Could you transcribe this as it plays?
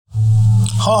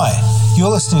Hi, you're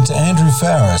listening to Andrew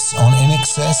Farris on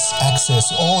INXS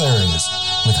Access All Areas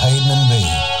with Hayden and B.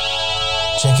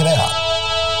 Check it out.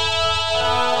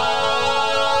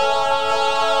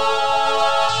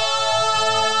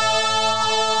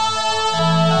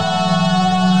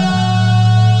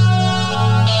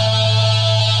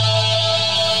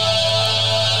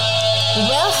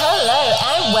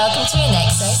 Welcome to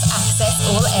INXS Access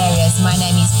All Areas. My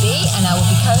name is B and I will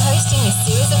be co-hosting this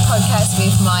series of podcasts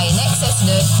with my INXS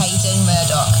nerd Hayden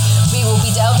Murdoch. We will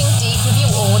be delving deep with you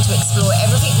all to explore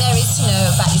everything there is to know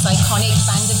about this iconic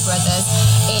band of brothers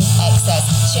INXS,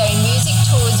 sharing music,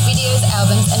 tours, videos,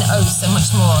 albums and oh so much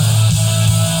more.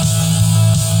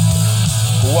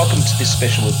 Welcome to this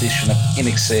special edition of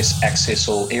INXS Access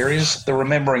All Areas, the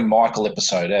Remembering Michael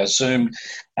episode, our Zoom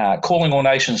Calling All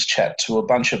Nations chat to a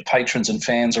bunch of patrons and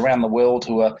fans around the world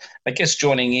who are, I guess,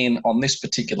 joining in on this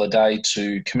particular day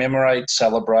to commemorate,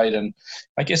 celebrate, and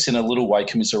I guess in a little way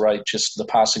commiserate just the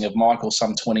passing of Michael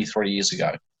some 23 years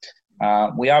ago.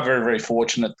 We are very, very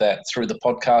fortunate that through the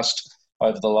podcast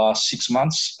over the last 6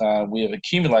 months, we have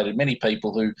accumulated many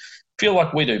people who feel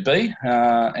like we do, B,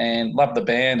 and love the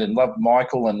band and love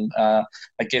Michael. And I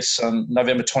guess on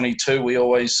November 22, we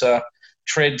always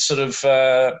tread sort of,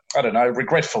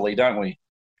 regretfully, don't we?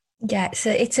 Yeah, so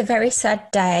it's a very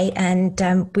sad day, and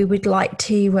we would like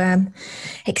to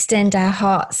extend our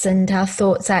hearts and our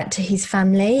thoughts out to his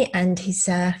family and his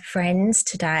friends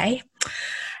today,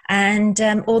 and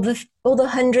all the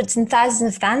hundreds and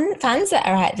thousands of fans that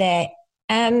are out there.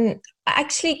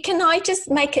 Actually, can I just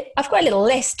make it? I've got a little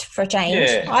list for a change.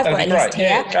 Yeah, I've got a list here.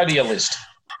 Yeah, go to your list.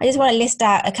 I just want to list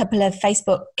out a couple of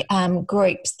Facebook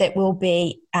groups that will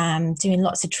be doing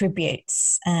lots of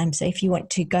tributes. So if you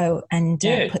want to go and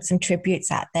put some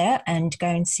tributes out there and go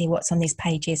and see what's on these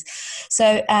pages.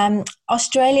 So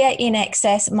Australia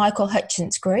INXS Michael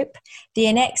Hutchence group, the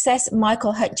INXS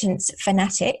Michael Hutchence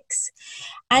Fanatics,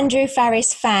 Andrew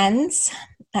Farris Fans.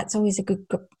 That's always a good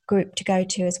group to go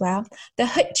to as well. The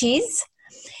Hutchies,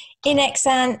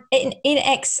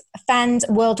 INX Fans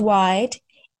Worldwide,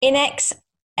 INX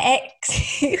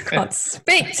you can't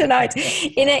speak tonight.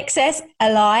 INXS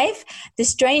Alive, The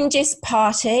Strangest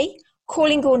Party,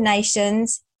 Calling All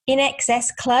Nations,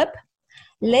 INXS Club,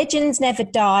 Legends Never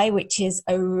Die, which is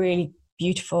a really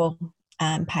beautiful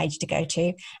page to go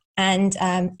to, and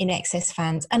INXS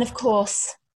Fans, and of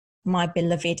course my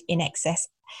beloved INXS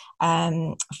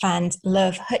fans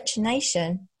love Hutch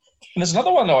Nation. And there's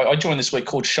another one I joined this week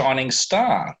called Shining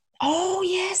Star. Oh,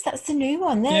 yes, that's the new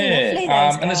one. They're lovely,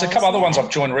 and there's a couple other ones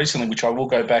I've joined recently, which I will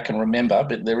go back and remember,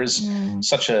 but there is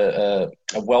such a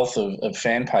wealth of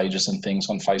fan pages and things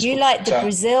on Facebook. You like the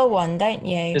Brazil one, don't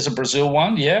you? There's a Brazil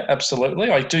one, yeah,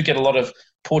 absolutely. I do get a lot of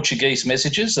Portuguese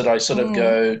messages that I sort of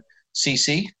go,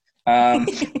 CC. So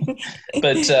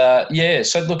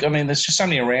look, I mean, there's just so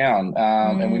many around,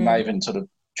 and we may even sort of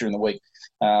during the week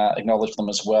acknowledge them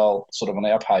as well, sort of on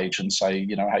our page and say,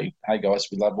 you know, hey guys,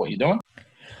 we love what you're doing.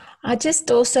 I just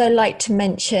also like to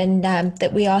mention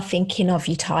that we are thinking of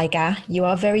you, Tiger. You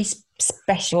are very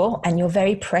special and you're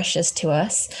very precious to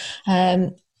us. I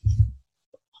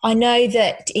know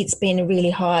that it's been a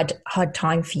really hard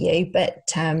time for you, but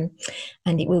and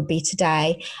it will be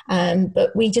today.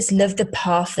 But we just love the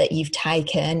path that you've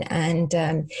taken, and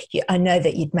I know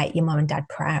that you'd make your mum and dad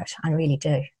proud. I really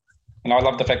do. And I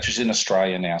love the fact she's in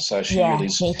Australia now, so she really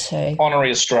is me too. Honorary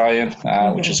Australian,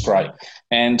 which is great.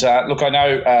 And look, I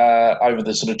know over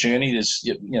the sort of journey, there's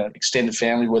extended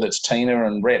family, whether it's Tina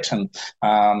and Rhett and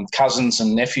cousins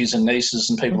and nephews and nieces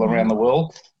and people around the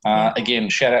world. Again,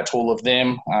 shout out to all of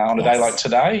them on a day like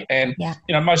today. And,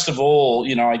 most of all,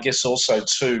 I guess also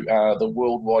to the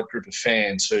worldwide group of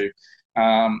fans who,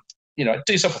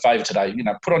 do yourself a favour today.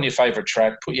 Put on your favourite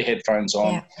track, put your headphones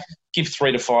on, give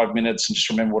 3 to 5 minutes and just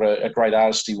remember what a great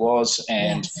artist he was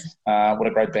and what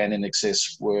a great band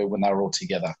INXS were when they were all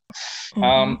together.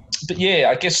 But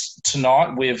I guess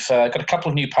tonight we've got a couple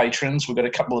of new patrons. We've got a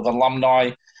couple of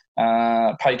alumni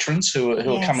patrons who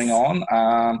are coming on.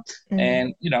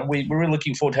 And, we're really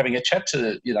looking forward to having a chat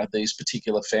to, these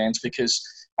particular fans because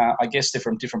I guess they're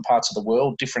from different parts of the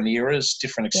world, different eras,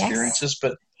 different experiences,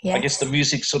 but I guess the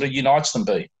music sort of unites them,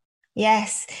 B.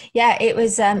 Yes. Yeah,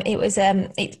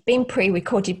 it's been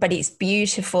pre-recorded, but it's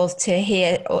beautiful to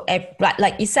hear,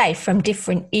 like you say, from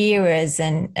different eras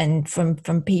and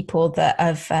from people that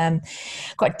have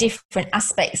got different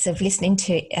aspects of listening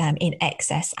to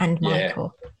INXS and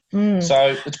Michael.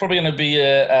 So it's probably going to be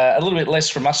a little bit less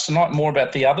from us tonight, more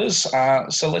about the others.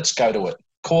 So let's go to it.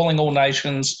 Calling All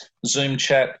Nations, Zoom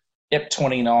chat,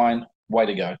 EP29, way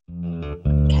to go.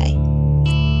 Okay.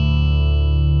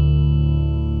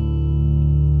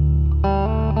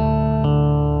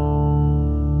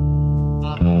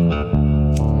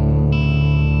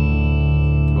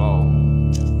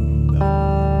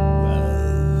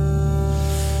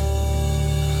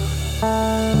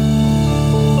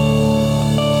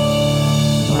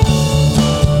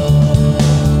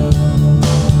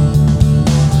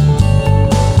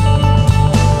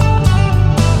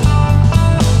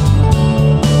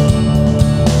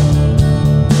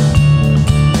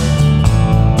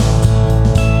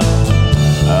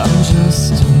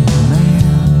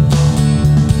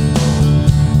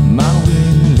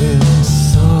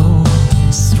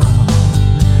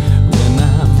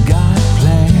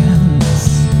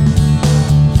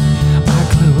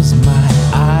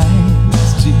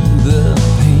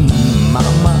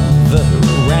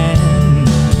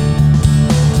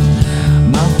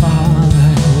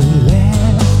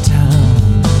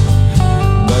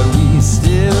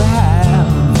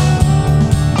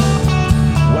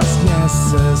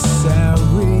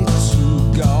 necessary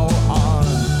to go on.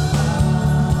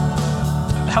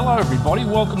 Hello, everybody.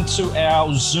 Welcome to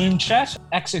our Zoom chat.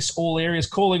 Access all areas,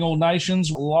 calling all nations,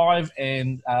 live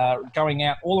and going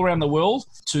out all around the world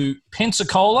to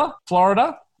Pensacola,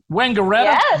 Florida,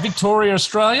 Wangaratta, Victoria,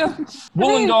 Australia,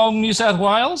 Wollongong, New South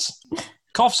Wales,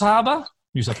 Coffs Harbour,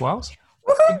 New South Wales,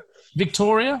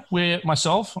 Victoria, where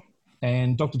myself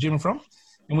and Dr. Jim are from.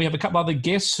 And we have a couple other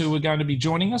guests who are going to be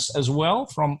joining us as well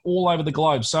from all over the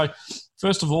globe. So,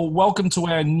 first of all, welcome to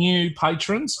our new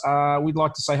patrons. We'd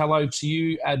like to say hello to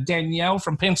you, Danielle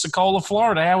from Pensacola,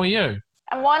 Florida. How are you?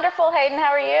 I'm wonderful, Hayden.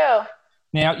 How are you?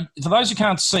 Now, for those who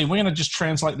can't see, we're going to just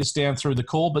translate this down through the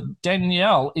call, but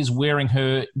Danielle is wearing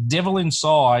her Devil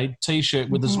Inside T-shirt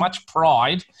with as much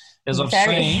pride as I've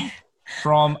seen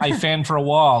from a fan for a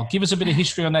while. Give us a bit of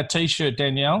history on that T-shirt,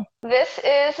 Danielle. This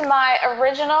is my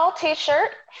original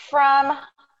T-shirt from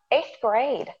 8th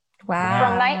grade. Wow.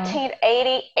 From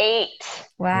 1988.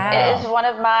 Wow. It is one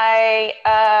of my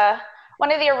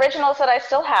one of the originals that I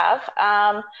still have.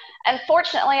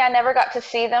 Unfortunately, I never got to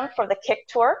see them for the Kick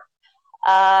Tour.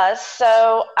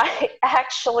 So I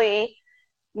actually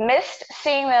missed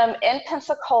seeing them in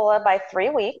Pensacola by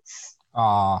 3 weeks.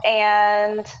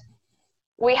 And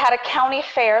we had a county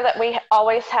fair that we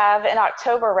always have in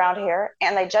October around here,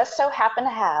 and they just so happened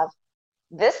to have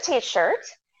this T-shirt.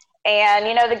 And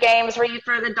you know the games where you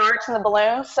throw the darts and the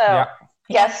balloons? So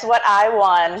guess what I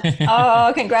won?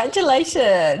 Oh,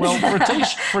 congratulations. Well,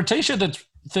 for a T-shirt that's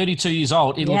 32 years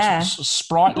old, it looks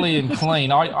sprightly and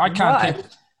clean. I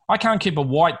can't keep a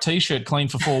white T-shirt clean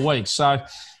for 4 weeks, so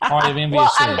I have envious.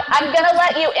 Well, I'm going to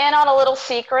let you in on a little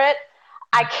secret.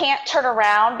 I can't turn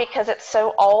around because it's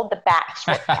so old, the back's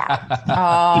ripped out.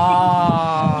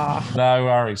 No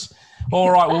worries. All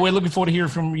right, well, we're looking forward to hearing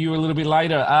from you a little bit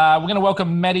later. We're going to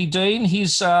welcome Matty Dean.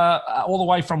 He's all the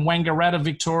way from Wangaratta,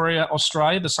 Victoria,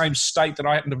 Australia, the same state that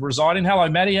I happen to reside in. Hello,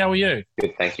 Matty. How are you?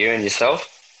 Good, thank you. And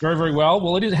yourself? Very, very well.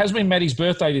 Well, it has been Matty's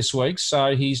birthday this week,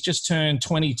 so he's just turned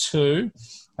 22.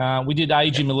 We did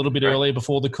age him a little bit earlier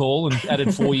before the call and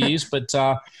added 4 years, but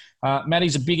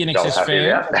Matty's a big INXS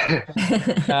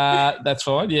fan. That's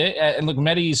fine, yeah. And look,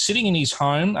 Matty is sitting in his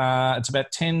home. It's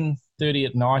about 10:30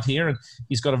 at night here, and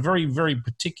he's got a very, very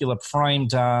particular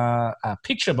framed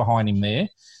picture behind him there.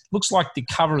 Looks like the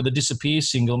cover of the Disappear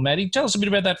single. Matty, tell us a bit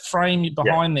about that frame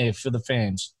behind there for the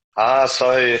fans. So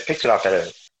I picked it up at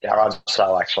a garage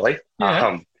sale, actually.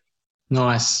 Yeah.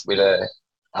 Nice. With a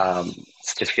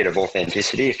certificate of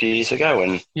authenticity a few years ago,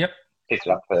 and picked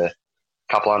it up for a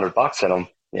couple $100, and I'm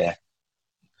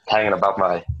hanging above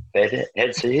my head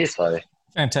here, so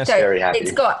fantastic. Very happy.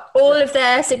 It's got all of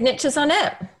their signatures on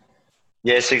it?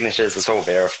 Yeah, signatures, it's all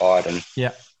verified. And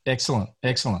excellent.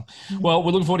 Well,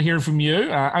 we're looking forward to hearing from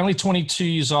you. Only 22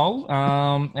 years old,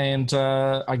 and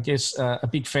I guess a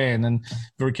big fan, and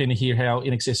very keen to hear how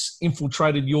INXS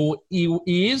infiltrated your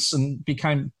ears and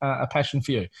became a passion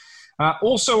for you.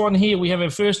 Also on here, we have our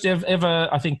first ever,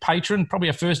 I think, patron, probably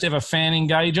our first ever fan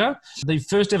engager, the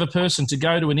first ever person to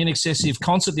go to an INXS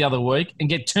concert the other week and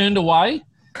get turned away,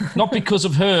 not because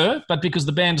of her, but because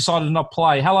the band decided to not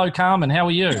play. Hello, Carmen. How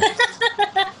are you?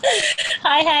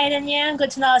 Hi, Hayden. Yeah, I'm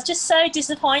good to know. I was just so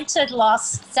disappointed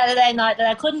last Saturday night that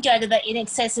I couldn't go to the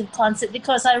INXS concert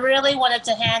because I really wanted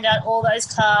to hand out all those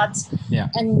cards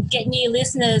and get new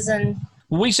listeners and...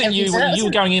 Well, we sent you were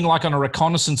going in like on a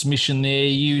reconnaissance mission there.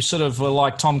 You sort of were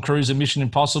like Tom Cruise in Mission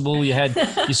Impossible. You had your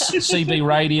CB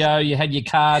radio, you had your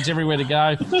cards everywhere to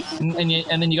go. And then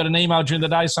you got an email during the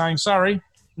day saying, sorry,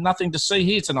 nothing to see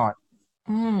here tonight.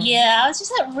 Yeah, I was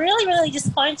just really, really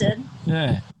disappointed.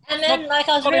 Yeah. And then I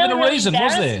was not really, even a really reason, was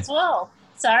embarrassed there? as well.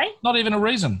 Sorry? Not even a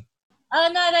reason. Oh,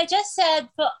 no, they just said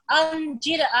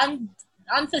due to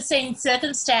unforeseen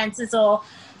circumstances or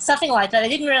something like that. They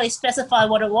didn't really specify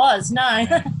what it was, no.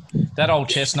 That old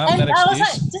chestnut, and that excuse. I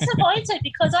was disappointed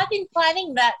because I've been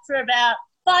planning that for about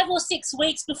 5 or 6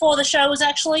 weeks before the show was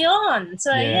actually on.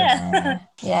 So, yeah,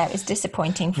 it was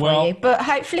disappointing for you. But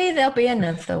hopefully there'll be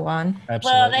another one.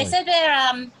 Absolutely. Well, they said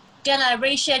they're going to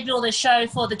reschedule the show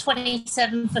for the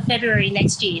 27th of February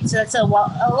next year. So that's a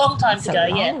long time to go,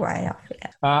 long way off,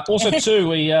 also, too,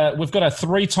 we've got a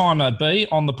 3-timer B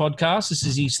on the podcast. This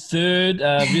is his third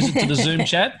visit to the Zoom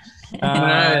chat.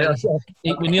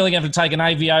 We're nearly going to take an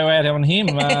AVO out on him.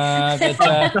 No,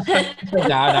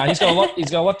 he's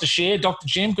got a lot to share. Dr.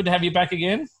 Jim, good to have you back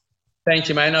again. Thank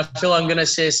you, mate. I feel I'm going to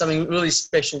share something really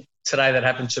special today that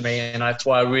happened to me, and that's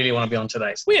why I really want to be on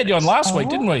today. We had you on last week,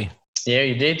 didn't we? Yeah,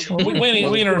 you did. We're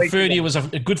going to refer to you as a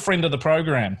good friend of the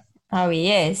program. Oh,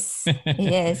 yes.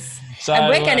 Yes. So, and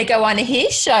we're going to go on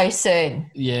his show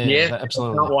soon. Yeah,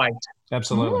 absolutely. Can't wait.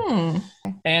 Absolutely.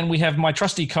 And we have my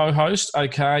trusty co-host,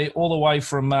 okay, all the way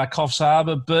from Coffs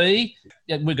Harbour, B.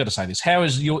 Yeah, we've got to say this. How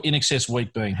has your INXS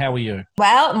week been? How are you?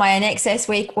 Well, my INXS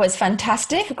week was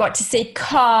fantastic. I got to see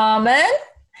Carmen.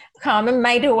 Carmen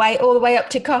made her way all the way up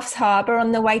to Coffs Harbour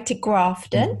on the way to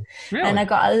Grafton. Really? And I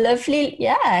got a lovely,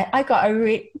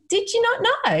 did you not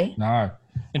know? No.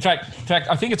 In fact,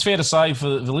 I think it's fair to say for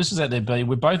the listeners out there, B,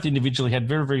 we both individually had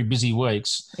very, very busy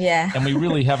weeks. Yeah. And we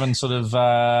really haven't sort of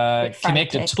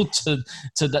connected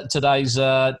to today's,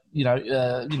 I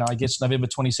guess, November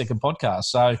 22nd podcast.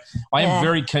 So I am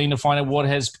very keen to find out what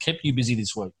has kept you busy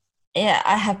this week. Yeah,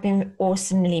 I have been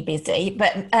awesomely busy,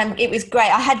 but it was great.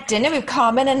 I had dinner with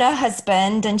Carmen and her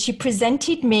husband, and she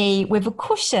presented me with a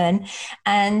cushion,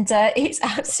 and it's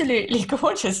absolutely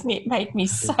gorgeous, and it made me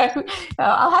so...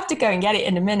 I'll have to go and get it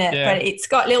in a minute, but it's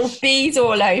got little bees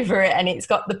all over it, and it's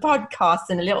got the podcast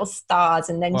and little stars,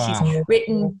 and then she's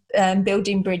written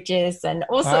building bridges and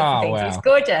all sorts of things. Wow. It's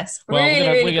gorgeous,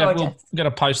 really gorgeous. We're going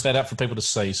to post that up for people to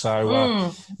see,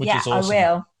 so which is awesome.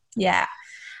 I will, yeah.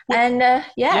 And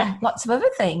lots of other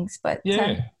things, but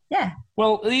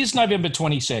Well, it is November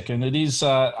 22nd. It is,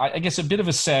 I guess, a bit of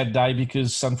a sad day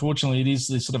because, unfortunately, it is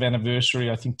the sort of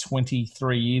anniversary, I think,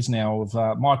 23 years now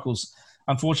of Michael's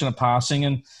unfortunate passing.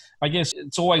 And I guess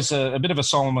it's always a bit of a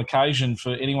solemn occasion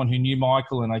for anyone who knew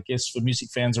Michael, and I guess for music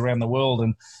fans around the world.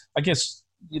 And I guess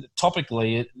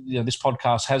topically, this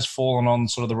podcast has fallen on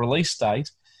sort of the release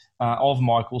date of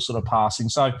Michael sort of passing.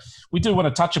 So we do want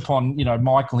to touch upon,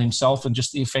 Michael himself and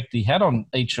just the effect he had on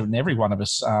each and every one of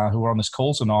us who are on this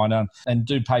call tonight, and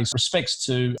do pay respects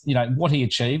to, what he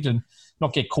achieved and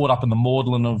not get caught up in the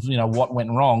maudlin of, what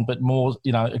went wrong, but more,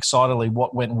 excitedly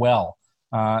what went well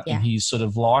in his sort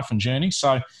of life and journey.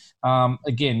 So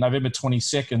again, November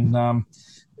 22nd,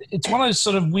 it's one of those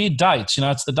sort of weird dates.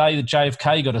 It's the day that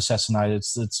JFK got assassinated.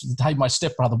 It's the day my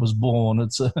stepbrother was born.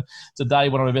 It's a day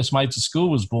one of my best mates at school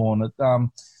was born.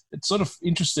 It's sort of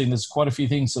interesting. There's quite a few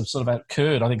things that have sort of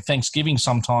occurred. I think Thanksgiving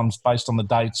sometimes, based on the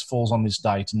dates, falls on this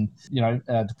date, and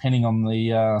depending on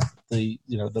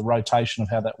the rotation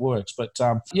of how that works. But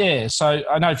so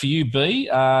I know for you, B,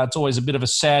 it's always a bit of a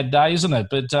sad day, isn't it?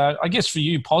 But I guess for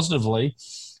you, positively,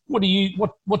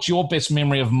 what's your best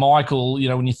memory of Michael,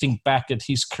 when you think back at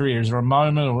his career? Is there a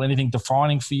moment or anything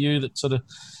defining for you that sort of,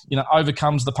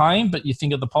 overcomes the pain, but you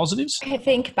think of the positives? I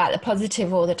think about the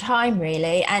positive all the time,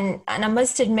 really. And I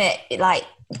must admit, like,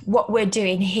 what we're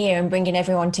doing here and bringing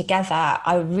everyone together,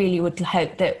 I really would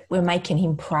hope that we're making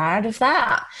him proud of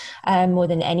that more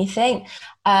than anything.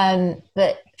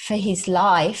 But for his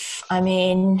life, I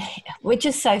mean, we're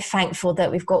just so thankful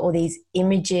that we've got all these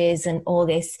images and all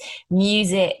this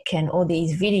music and all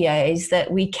these videos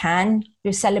that we can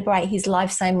celebrate his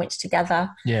life so much together.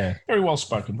 Yeah, very well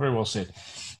spoken, very well said.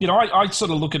 I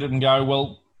sort of look at it and go,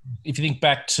 well, if you think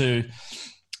back to,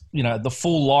 the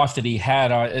full life that he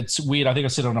had, it's weird. I think I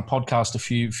said on a podcast a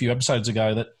few episodes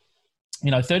ago that,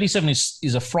 37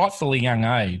 is a frightfully young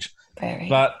age. Very.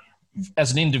 But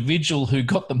as an individual who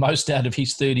got the most out of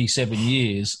his 37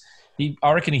 years,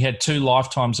 I reckon he had 2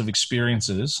 lifetimes of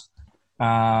experiences,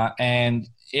 and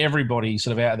everybody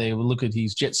sort of out there will look at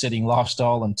his jet-setting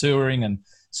lifestyle and touring and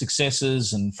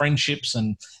successes and friendships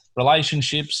and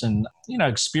relationships and,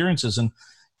 experiences. And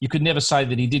you could never say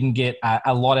that he didn't get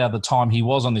a lot out of the time he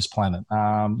was on this planet,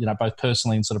 both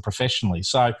personally and sort of professionally.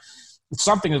 So it's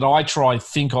something that I try to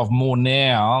think of more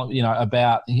now,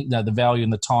 about, the value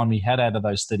and the time he had out of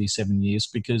those 37 years,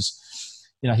 because,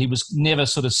 he was never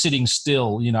sort of sitting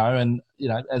still, and,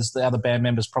 as the other band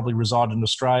members probably reside in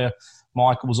Australia,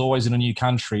 Michael was always in a new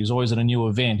country. He was always at a new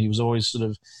event. He was always sort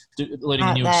of leading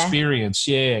a new experience.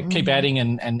 Yeah, keep adding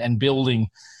and building,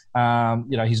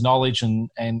 his knowledge, and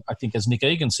I think, as Nick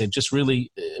Egan said, just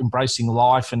really embracing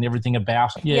life and everything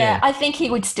about it. Yeah, I think he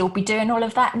would still be doing all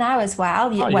of that now as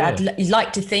well. I'd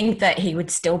like to think that he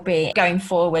would still be going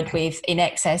forward with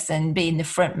INXS and being the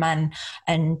front man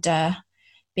and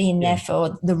being there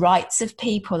for the rights of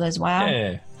people as well.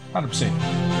 Yeah, 100%.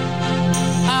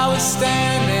 I was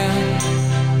standing,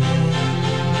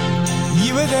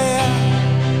 you were there,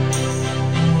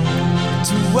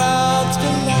 2 worlds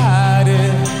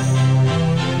collided,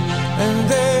 and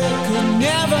they could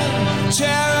never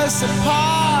tear us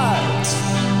apart.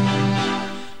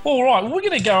 All right, we're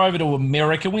going to go over to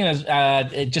America. We're going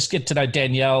to just get to know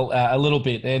Danielle a little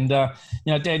bit. And,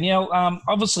 Danielle,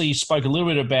 obviously you spoke a little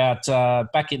bit about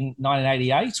back in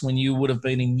 1988 when you would have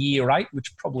been in year 8,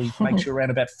 which probably makes you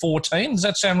around about 14. Does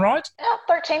that sound right? Yeah,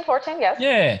 13, 14, yes.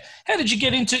 Yeah. How did you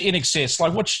get into INXS?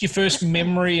 Like, what's your first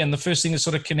memory and the first thing that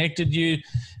sort of connected you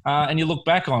and you look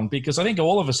back on? Because I think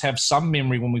all of us have some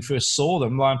memory when we first saw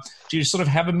them. Like, do you sort of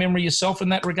have a memory yourself in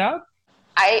that regard?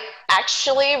 I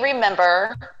actually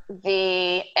remember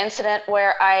the incident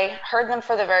where I heard them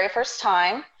for the very first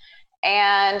time,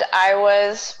 and I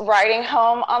was riding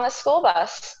home on the school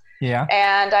bus. Yeah.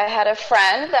 And I had a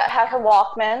friend that had her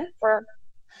Walkman, for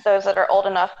those that are old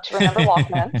enough to remember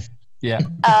Walkman. Yeah.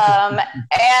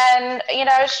 And, you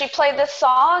know, she played this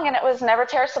song, and it was Never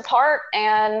Tear Us Apart.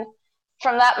 And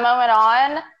from that moment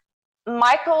on,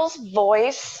 Michael's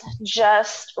voice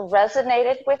just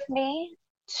resonated with me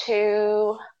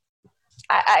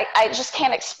I just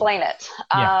can't explain it.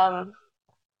 Yeah.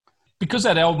 Because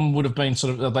that album would have been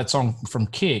sort of that song from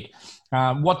Kick,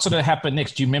 what sort of happened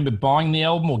next? Do you remember buying the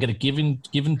album or get it given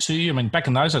to you? I mean, back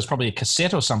in those days, probably a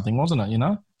cassette or something, wasn't it, you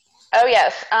know? Oh,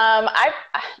 yes. I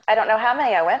don't know how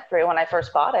many I went through when I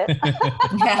first bought it.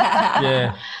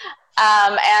 Yeah.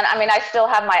 And I mean, I still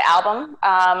have my album.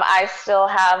 I still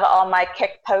have all my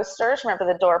Kick posters. Remember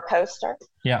the door poster?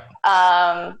 Yeah.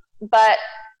 But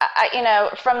you know,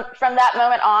 from that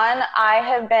moment on, I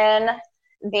have been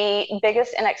the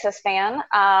biggest INXS fan.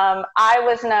 I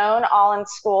was known all in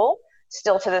school,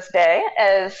 still to this day,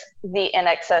 as the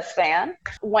INXS fan.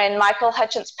 When Michael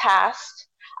Hutchence passed,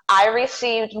 I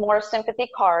received more sympathy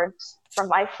cards from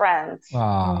my friends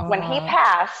when he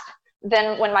passed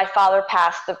than when my father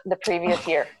passed the previous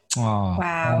year. Oh,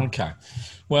 wow. Okay.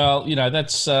 Well, you know,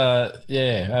 that's I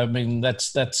mean,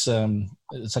 that's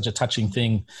such a touching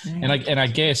thing. Mm. And I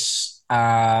guess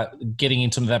getting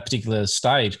into that particular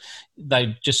stage,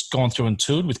 they've just gone through and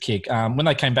toured with Kick. When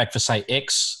they came back for, say,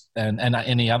 X and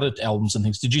any other albums and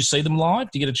things, did you see them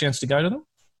live? Did you get a chance to go to them?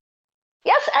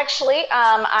 Yes, actually.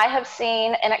 I have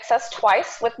seen INXS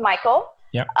twice with Michael.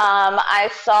 Yep. I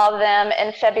saw them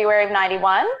in February of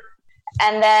 91.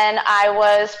 And then I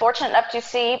was fortunate enough to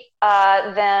see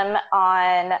them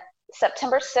on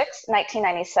September 6th,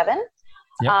 1997,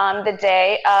 yep. The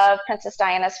day of Princess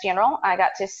Diana's funeral. I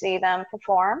got to see them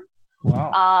perform.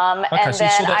 Wow. Okay, and so you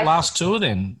saw that last tour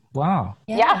then? Wow.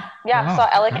 Yeah. Wow. Saw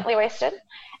Elegantly Wasted.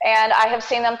 And I have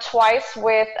seen them twice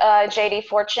with J.D.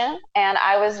 Fortune, and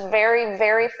I was very,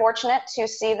 very fortunate to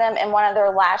see them in one of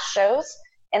their last shows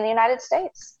in the United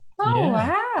States. Oh,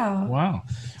 yeah. Wow.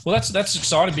 Well, that's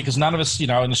exciting because none of us, you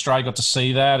know, in Australia got to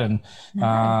see that. And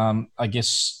I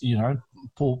guess, you know,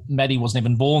 poor Maddie wasn't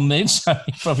even born then, so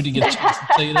he probably didn't get a chance to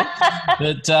see that.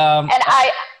 But, and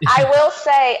I will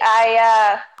say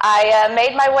I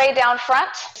made my way down front,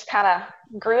 just kind of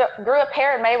grew up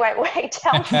hair and made my way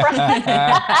down front.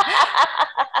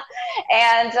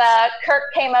 And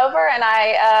Kirk came over, and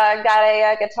I got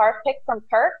a guitar pick from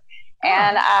Kirk.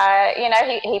 And, you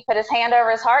know, he put his hand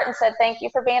over his heart and said, "Thank you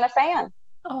for being a fan."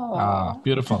 Oh,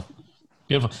 beautiful.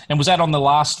 Beautiful. And was that on the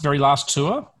very last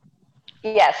tour?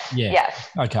 Yes. Yeah. Yes.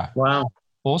 Okay. Wow.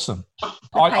 Awesome.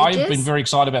 I've been very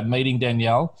excited about meeting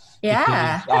Danielle.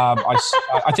 Yeah. Because,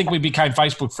 I think we became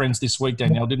Facebook friends this week,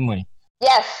 Danielle, didn't we?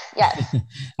 Yes.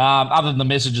 Other than the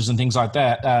messages and things like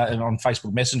that, and on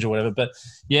Facebook Messenger or whatever. But,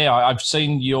 yeah, I've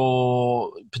seen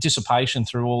your participation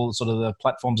through all sort of the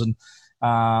platforms and,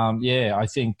 I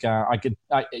think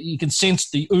you can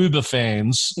sense the Uber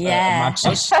fans amongst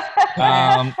us.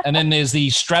 And then there's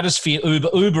the Stratosphere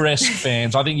Uber-esque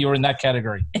fans. I think you're in that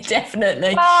category.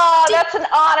 Definitely. Oh, that's an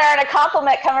honor and a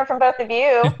compliment coming from both of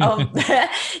you.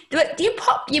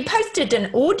 You posted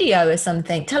an audio or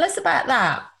something. Tell us about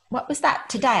that. What was that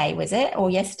today, was it,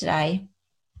 or yesterday?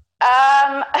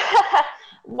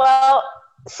 Well,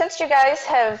 since you guys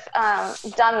have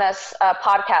done this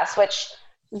podcast, which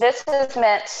this has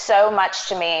meant so much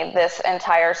to me this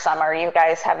entire summer. You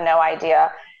guys have no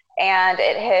idea. And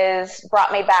it has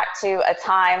brought me back to a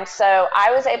time. So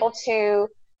I was able to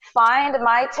find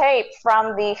my tape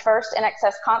from the first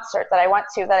INXS concert that I went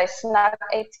to, that I snuck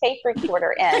a tape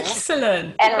recorder in.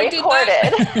 Excellent. And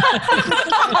recorded.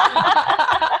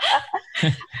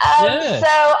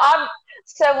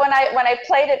 So when I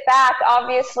played it back,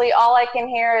 obviously all I can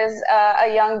hear is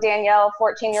a young Danielle,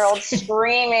 14-year-old,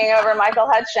 screaming over Michael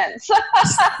Hutchence.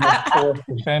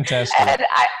 Fantastic. And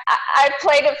I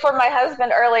played it for my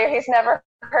husband earlier. He's never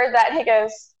heard that. And he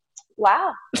goes,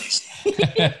 "Wow, you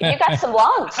got some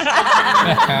lungs."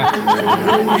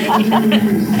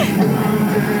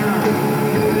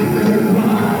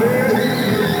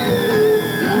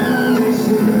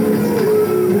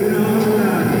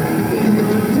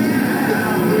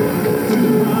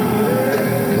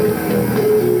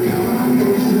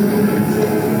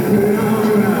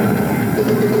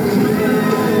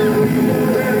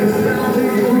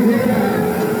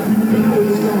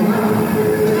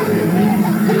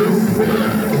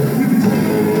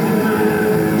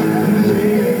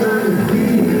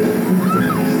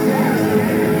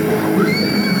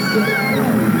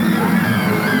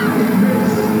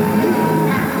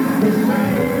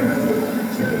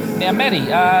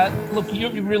 Maddie, look, you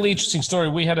have a really interesting story.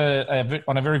 We had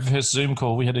on a very first Zoom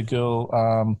call, we had a girl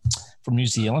from New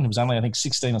Zealand who was only, I think,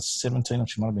 16 or 17, or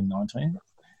she might have been 19.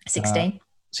 16.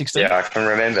 16? Yeah, I can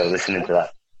remember listening to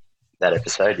that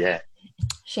episode, yeah.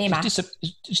 Shima.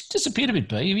 She's disappeared a bit,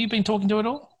 B. Have you been talking to her at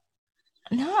all?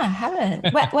 No, I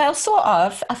haven't. well, sort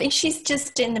of. I think she's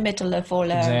just in the middle of all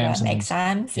her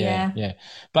exams. Yeah.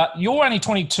 But you're only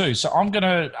 22, so I'm going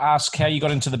to ask how you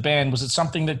got into the band. Was it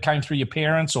something that came through your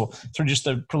parents or through just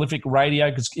the prolific radio?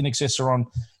 Because INXS are on,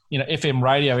 FM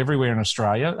radio everywhere in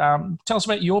Australia. Tell us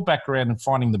about your background in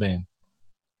finding the band.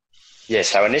 Yeah,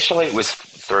 so initially it was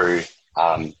through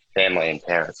family and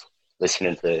parents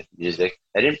listening to music.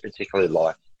 They didn't particularly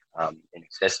like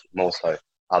INXS, more so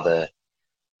other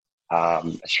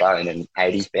Australian and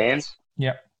 80s bands.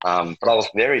 Yeah. But I was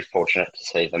very fortunate to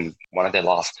see them. One of their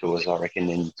last tours, I reckon,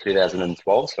 in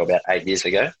 2012, so about 8 years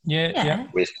ago. Yeah.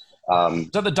 With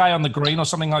is that the Day on the Green or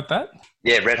something like that?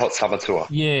 Yeah, Red Hot Summer Tour.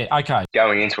 Yeah, okay.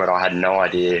 Going into it, I had no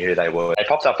idea who they were. They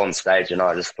popped up on stage and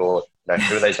I just thought,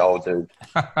 who are these old dudes?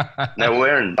 They were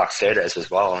wearing tuxedos as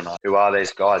well. And who are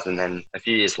these guys? And then a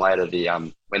few years later,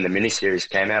 when the miniseries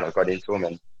came out, I got into them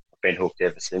and I've been hooked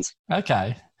ever since.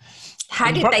 Okay. How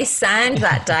did they sound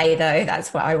that day, though?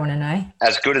 That's what I want to know.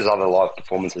 As good as other live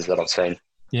performances that I've seen.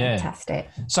 Yeah. Fantastic.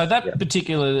 So that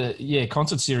particular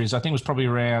concert series, I think, was probably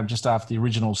around just after the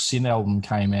original Sin album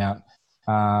came out,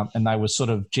 and they were sort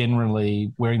of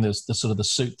generally wearing the sort of the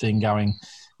suit thing going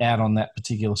out on that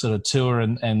particular sort of tour,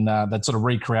 and that sort of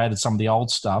recreated some of the old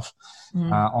stuff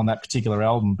on that particular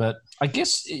album. But I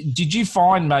guess, did you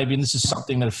find maybe, and this is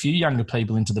something that a few younger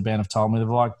people into the band have told me, they're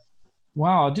like,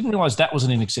 wow, I didn't realise that was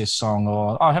an INXS song,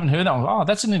 or I haven't heard that one. Oh,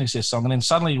 that's an INXS song. And then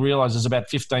suddenly you realise there's about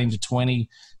 15 to 20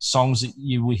 songs that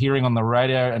you were hearing on the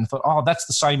radio and thought, oh, that's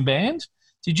the same band?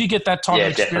 Did you get that type of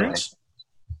experience?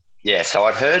 Definitely. Yeah, so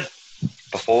I'd heard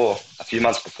a few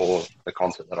months before the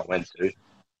concert that I went to,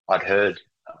 I'd heard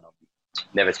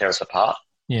Never Tear Us Apart.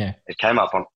 Yeah. It came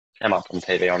up on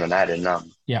TV on an ad, and I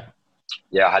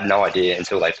had no idea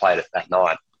until they played it that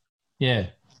night. Yeah.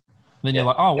 Then you're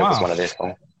like, oh, wow. It was one of their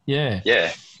songs. Yeah.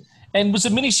 Yeah. And was the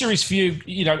miniseries for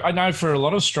you, I know for a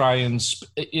lot of Australians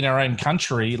in our own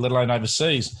country, let alone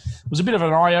overseas, was a bit of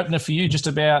an eye-opener for you just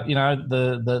about,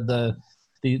 the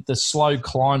slow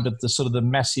climb, but the sort of the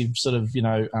massive sort of,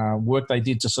 work they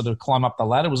did to sort of climb up the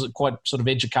ladder? Was it quite sort of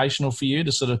educational for you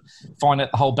to sort of find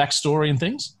out the whole backstory and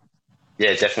things?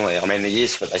 Yeah, definitely. I mean, the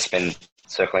years that they spend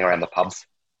circling around the pubs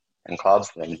and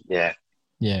clubs, then, I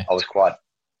was quite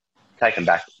taken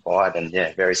back by it and,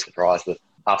 very surprised that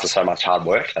after so much hard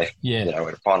work,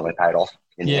 it finally paid off.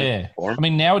 For them. I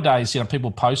mean, nowadays, people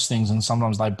post things and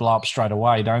sometimes they blow up straight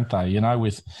away, don't they?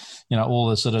 With, all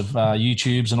the sort of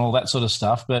YouTubes and all that sort of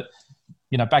stuff. But,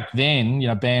 back then,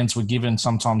 bands were given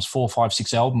sometimes 4, 5,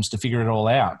 6 albums to figure it all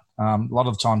out. A lot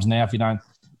of the times now, if you don't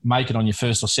make it on your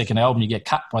first or second album, you get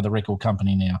cut by the record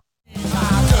company now. I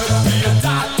could be a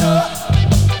doctor.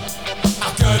 I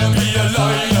could be a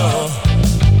lawyer.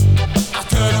 I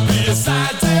could be a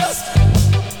scientist.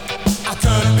 I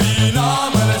could be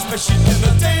normal, especially in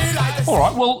the daylight. All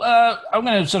right. Well, I'm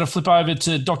going to sort of flip over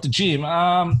to Dr. Jim.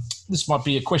 This might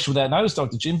be a question without notice,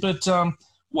 Dr. Jim, but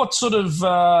what sort of,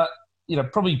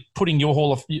 probably putting your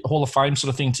Hall of Fame sort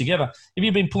of thing together, have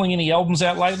you been pulling any albums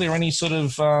out lately or any sort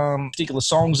of particular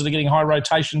songs that are getting high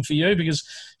rotation for you? Because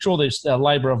sure, there's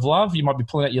Labour of Love. You might be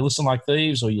pulling out your Listen Like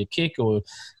Thieves or your Kick or,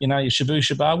 your Shaboo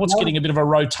Shabaa. What's getting a bit of a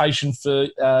rotation for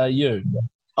you?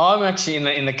 I'm actually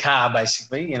in the car,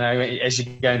 basically, as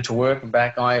you're going to work and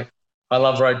back. I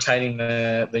love rotating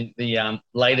the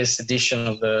latest edition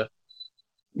of the,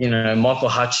 Michael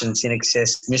Hutchence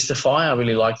INXS Mystify. I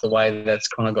really like the way that's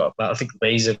kind of got. I think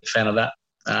B's a fan of that.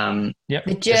 The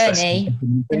journey,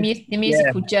 the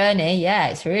musical journey. Yeah,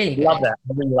 it's really good. Love that.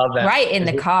 I really love that. Right in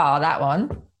the car, that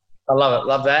one. I love it.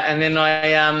 Love that. And then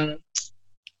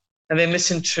and then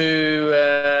listen to.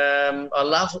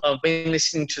 I've been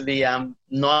listening to the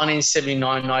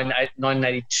 1979,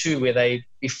 1982, where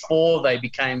before they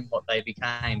became what they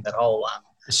became. That whole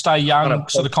Stay Young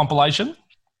sort of compilation.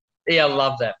 Yeah, I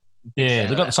love that. Yeah,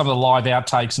 they've got some of the live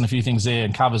outtakes and a few things there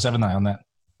and covers, haven't they, on that?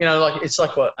 It's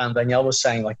like what Danielle was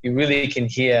saying. Like you really can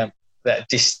hear that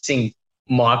distinct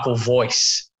Michael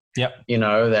voice. Yep.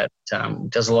 That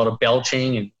does a lot of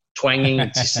belching and twanging.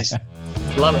 It's just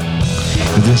love it.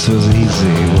 If this was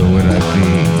easy, where would I be?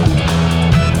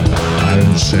 I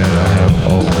haven't said I have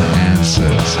all the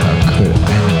answers. How could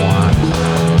anyone?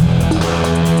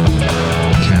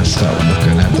 Can't stop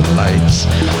looking at the lights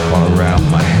all around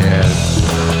my head.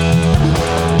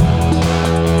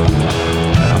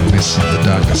 I'm missing the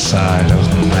darker side of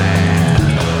the man.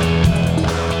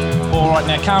 All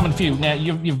right, now, Carmen Few, now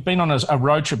you've been on a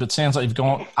road trip. It sounds like you've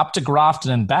gone up to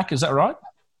Grafton and back. Is that right?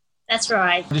 That's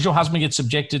right. Did your husband get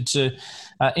subjected to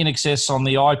In Excess on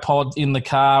the iPod in the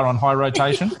car on high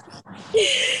rotation?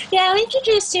 Yeah, I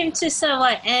introduced him to some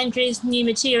like Andrew's new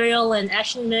material and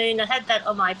Ashen Moon. I had that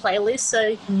on my playlist,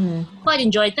 so quite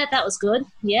enjoyed that. That was good.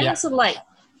 Yeah.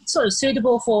 Sort of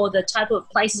suitable for the type of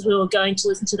places we were going to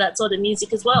listen to that sort of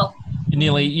music as well. You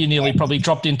nearly probably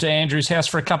dropped into Andrew's house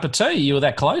for a cup of tea. You were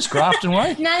that close, Grafton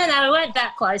way? No, we weren't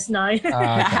that close, no. Okay.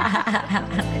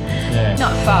 Yeah.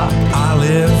 Not far. I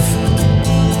live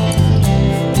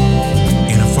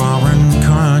in a foreign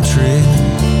country.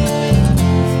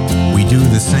 We do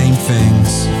the same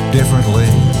things differently,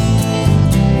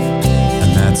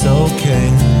 and that's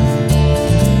okay.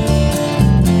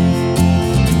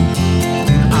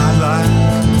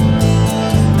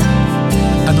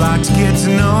 I'd like to get to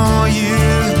know you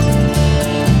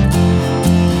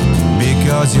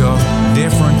because you're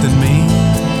different than me.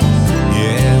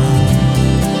 Yeah.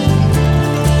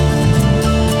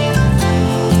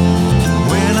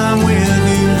 When I'm with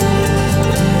you,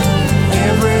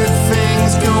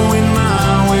 everything's going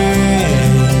my way.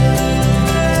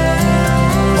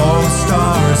 All the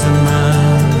stars are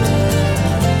mine.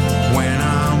 When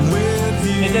I'm with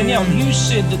you. Now, Danielle, you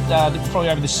said that probably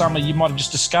over the summer you might have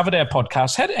just discovered our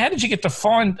podcast. How did you get to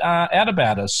find out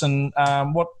about us, and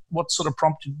what sort of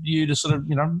prompted you to sort of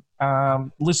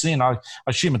listen in? I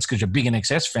assume it's because you're a big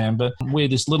NXS fan, but we're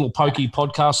this little pokey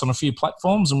podcast on a few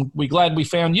platforms, and we're glad we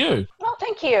found you. Well,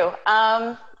 thank you.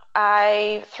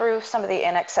 I through some of the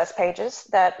NXS pages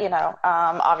that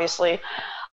obviously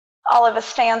all of us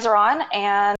fans are on,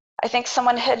 and I think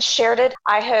someone had shared it.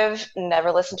 I have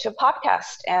never listened to a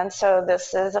podcast, and so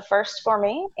this is a first for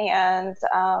me. And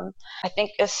I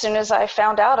think as soon as I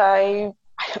found out, I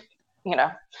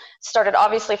started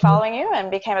obviously following you and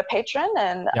became a patron,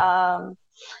 and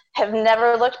have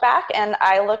never looked back. And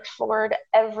I look forward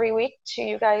every week to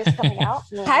you guys coming out.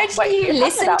 How do you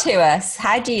listen to us?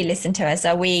 How do you listen to us?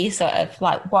 Are we sort of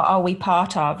like, what are we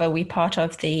part of? Are we part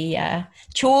of the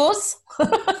chores?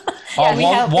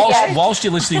 Whilst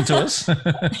you're listening to us.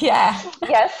 Yeah.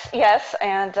 Yes.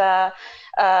 And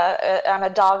I'm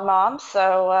a dog mom,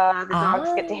 so the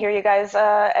dogs get to hear you guys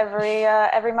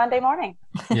every Monday morning.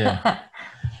 Yeah.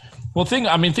 Well, thing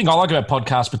I like about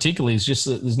podcasts particularly is just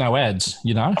that there's no ads,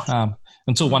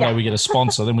 until one day we get a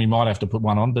sponsor, then we might have to put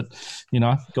one on. But,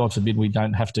 God forbid we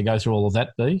don't have to go through all of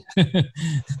that,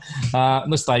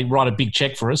 unless they write a big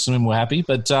check for us and then we're happy.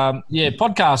 But,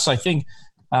 podcasts, I think,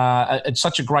 it's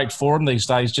such a great forum these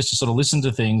days just to sort of listen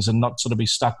to things and not sort of be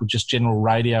stuck with just general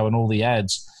radio and all the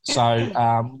ads.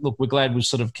 So, look, we're glad we've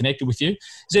sort of connected with you. Is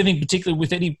there anything particular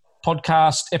with any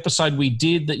podcast episode we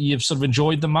did that you've sort of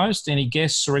enjoyed the most? Any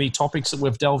guests or any topics that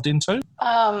we've delved into?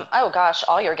 Oh gosh,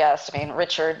 all your guests. I mean,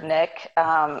 Richard, Nick,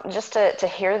 just to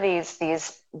hear these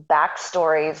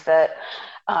backstories that,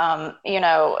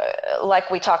 like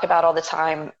we talk about all the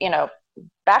time,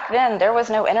 back then there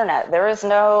was no internet. There was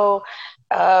no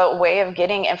way of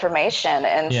getting information.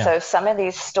 And so some of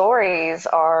these stories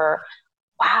are,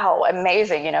 wow,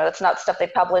 amazing. It's not stuff they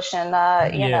publish in,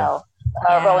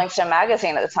 Rolling Stone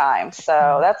magazine at the time.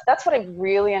 So that's what I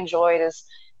really enjoyed, is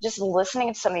just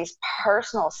listening to some of these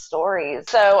personal stories.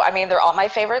 So, I mean, they're all my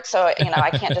favorites. So,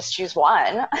 I can't just choose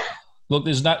one. Look,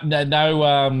 there's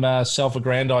no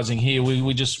self-aggrandizing here.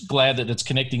 We're just glad that it's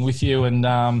connecting with you. And,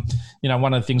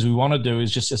 one of the things we want to do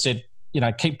is just, I said,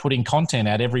 keep putting content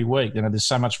out every week. There's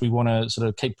so much we want to sort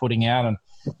of keep putting out, and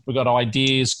we've got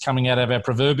ideas coming out of our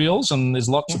proverbials, and there's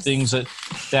lots of things that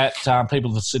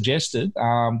people have suggested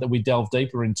that we delve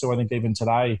deeper into. I think even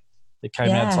today it came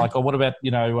out. It's like, what about,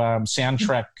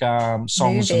 soundtrack songs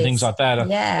movies and things like that?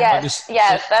 Yes,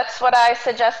 that's what I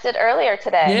suggested earlier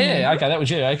today. Yeah, okay, that was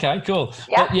you. Okay, cool.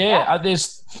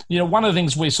 There's, one of the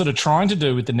things we're sort of trying to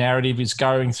do with the narrative is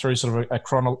going through sort of a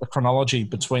chronology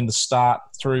between the start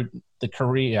through the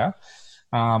career.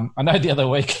 I know the other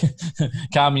week,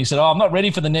 Carmen, you said, I'm not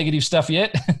ready for the negative stuff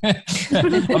yet. I'm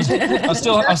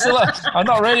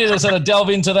not ready to sort of delve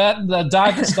into the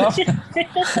darker stuff.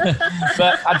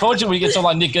 But unfortunately, we get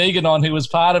someone like Nick Egan on, who was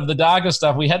part of the darker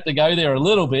stuff. We had to go there a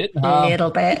little bit.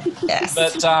 Yes.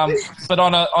 But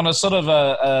on a sort of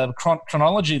a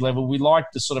chronology level, we like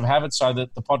to sort of have it so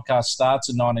that the podcast starts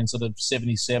in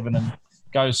 1977 and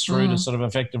goes through to sort of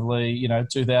effectively,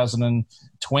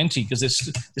 2020, because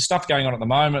there's stuff going on at the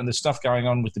moment, and there's stuff going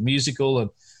on with the musical, and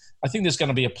I think there's going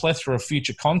to be a plethora of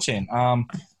future content. How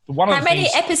many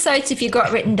episodes have you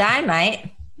got written down, mate?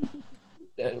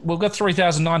 we've got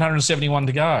 3,971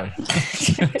 to go.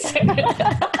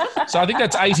 So I think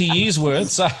that's 80 years worth.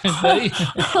 So,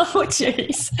 oh,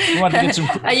 jeez.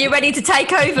 Are you ready to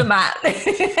take over, Matt?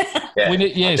 Yeah,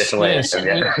 yes,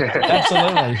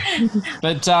 absolutely.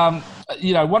 But,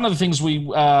 one of the things we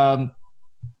sort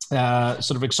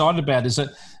of excited about is that,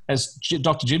 as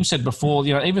Dr. Jim said before,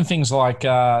 even things like,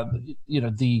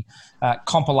 the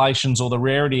compilations or the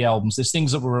rarity albums, there's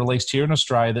things that were released here in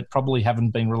Australia that probably haven't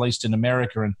been released in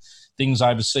America, and things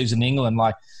overseas in England,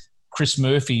 like Chris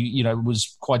Murphy,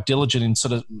 was quite diligent in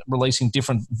sort of releasing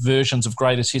different versions of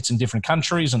greatest hits in different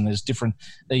countries, and there's different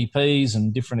EPs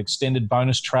and different extended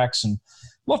bonus tracks and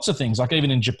lots of things. Like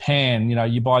even in Japan,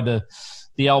 you buy the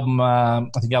album, I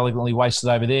think Elegantly Wasted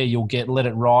over there, you'll get Let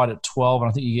It Ride at 12, and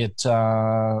I think you get,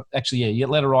 you get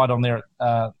Let It Ride on there.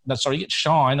 You get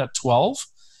Shine at 12.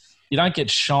 You don't get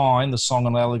Shine, the song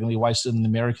on Elegantly Wasted, in the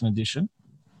American edition.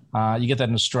 You get that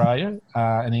in Australia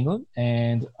and England,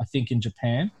 and I think in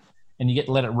Japan. And you get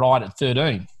Let It Ride at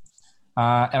 13. And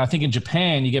I think in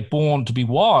Japan, you get Born to Be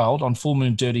Wild on Full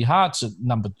Moon Dirty Hearts at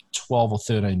number 12 or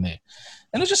 13 there.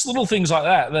 And there's just little things like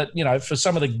that, for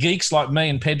some of the geeks like me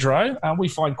and Pedro, we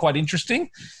find quite interesting.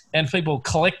 And people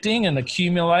collecting and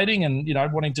accumulating and,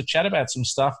 wanting to chat about some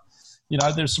stuff.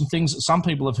 There's some things that some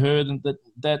people have heard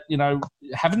that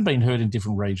haven't been heard in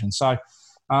different regions. So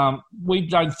we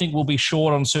don't think we'll be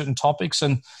short on certain topics.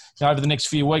 And over the next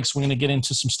few weeks, we're going to get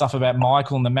into some stuff about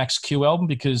Michael and the Max Q album,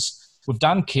 because we've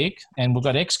done Kick and we've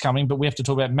got X coming, but we have to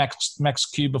talk about Max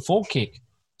Q before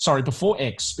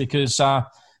X, because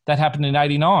that happened in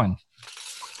 89.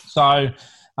 So,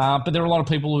 but there are a lot of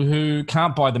people who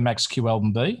can't buy the Max Q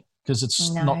album B, because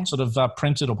it's not sort of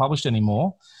printed or published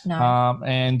anymore. No.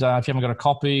 And if you haven't got a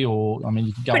copy, you can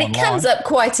go online. But it comes up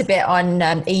quite a bit on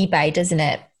eBay, doesn't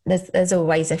it? There's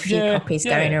always a few copies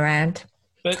going around.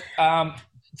 But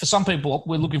for some people,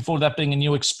 we're looking forward to that being a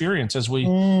new experience as we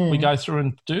go through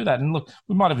and do that. And look,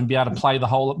 we might even be able to play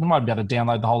we might be able to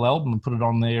download the whole album and put it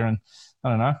on there. And I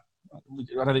don't know.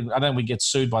 I don't think we get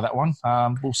sued by that one.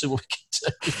 We'll see what we can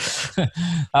do.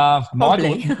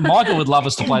 Michael would love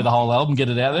us to play the whole album, get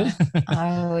it out there.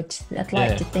 I'd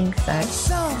like to think so.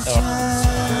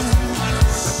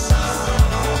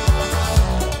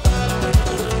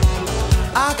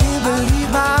 I can't believe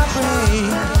my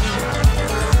brain.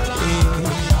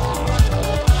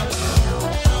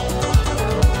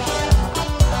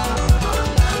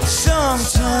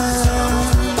 Sometimes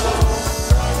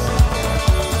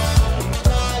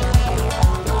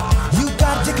you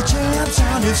gotta take a chance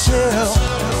on yourself.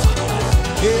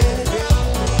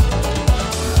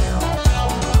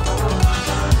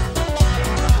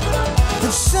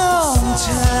 And sometimes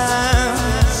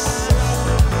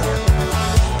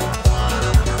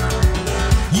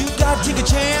you gotta take a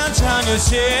chance on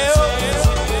yourself.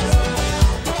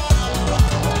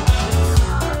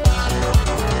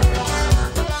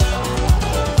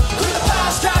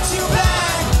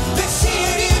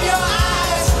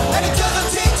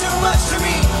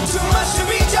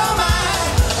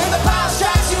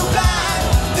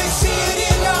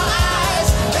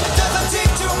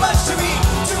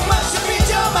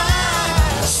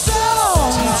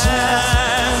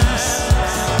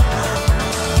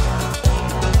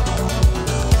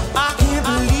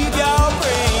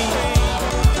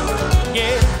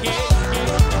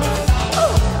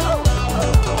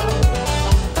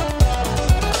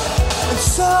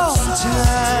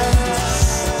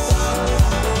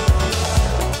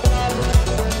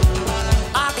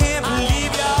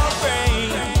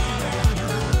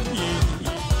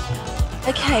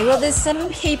 Okay, well, there's some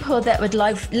people that would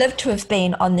love to have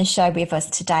been on the show with us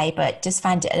today, but just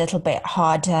found it a little bit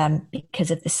hard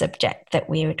because of the subject that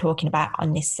we were talking about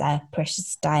on this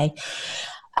precious day.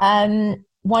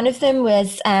 One of them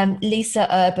was Lisa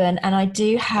Urban, and I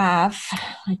did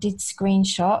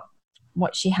screenshot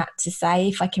what she had to say,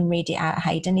 if I can read it out,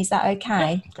 Hayden. Is that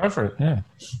okay? Yeah, go for it, yeah.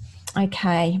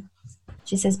 Okay.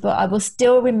 She says, but I will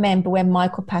still remember when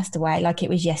Michael passed away like it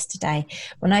was yesterday.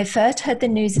 When I first heard the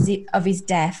news of his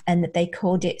death and that they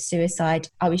called it suicide,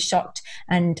 I was shocked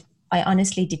and I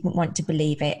honestly didn't want to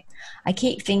believe it. I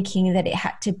keep thinking that it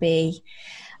had to be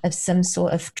of some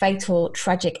sort of fatal,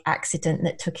 tragic accident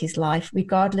that took his life.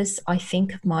 Regardless, I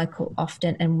think of Michael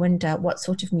often and wonder what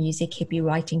sort of music he'd be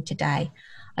writing today.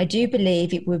 I do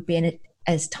believe it would be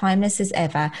as timeless as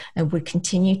ever and would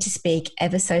continue to speak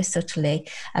ever so subtly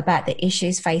about the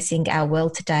issues facing our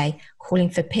world today, calling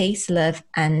for peace, love,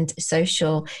 and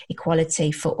social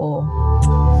equality for all.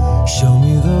 Show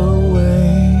me the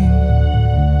way,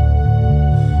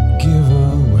 give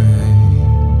away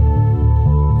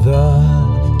the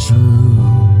truth.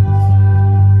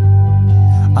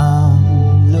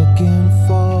 I'm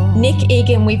Nick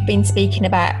Egan we've been speaking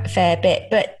about a fair bit,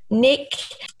 but Nick,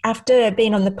 after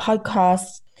being on the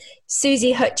podcast,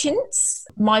 Susie Hutchins,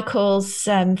 Michael's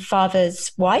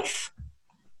father's wife,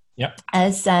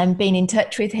 has been in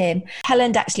touch with him.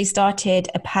 Helen actually started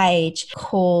a page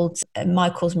called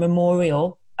Michael's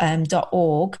Memorial.org,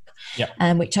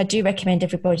 which I do recommend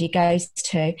everybody goes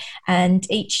to. And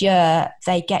each year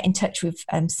they get in touch with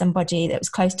somebody that was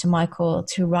close to Michael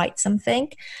to write something.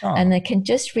 And I can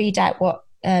just read out what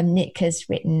Nick has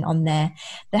written on there.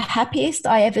 The happiest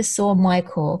I ever saw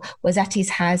Michael was at his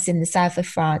house in the south of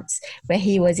France, where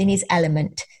he was in his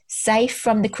element, safe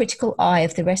from the critical eye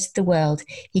of the rest of the world.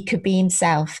 He could be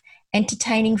himself,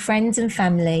 entertaining friends and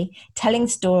family, telling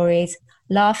stories,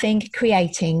 laughing,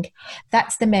 creating.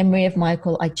 That's the memory of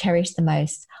Michael I cherish the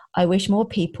most. I wish more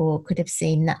people could have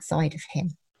seen that side of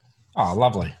him. Oh,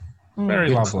 lovely. Very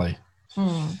lovely.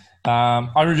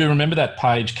 I do remember that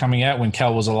page coming out when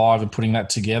Cal was alive and putting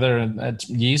that together, and it's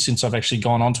years since I've actually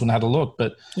gone on to and had a look.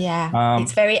 But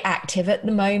it's very active at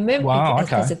the moment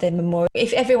because of the memorial.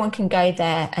 If everyone can go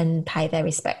there and pay their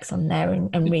respects on there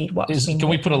and read what's been can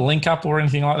we put a link up or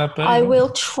anything like that, Bea? I will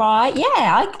try.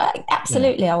 I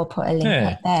absolutely. I will put a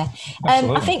link up there.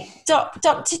 I think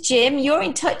Dr. Jim, you're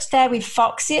in touch there with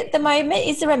Foxy at the moment.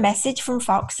 Is there a message from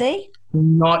Foxy?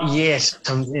 Not yet.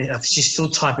 She's still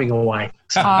typing away.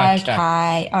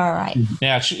 Okay. All right.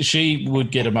 Now, she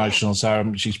would get emotional,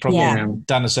 so she's probably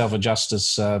done herself a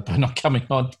justice by not coming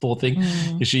on, poor thing.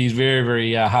 She's very,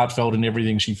 very heartfelt in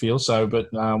everything she feels. So, but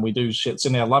we do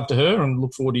send our love to her and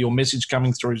look forward to your message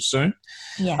coming through soon.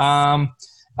 Yes.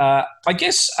 I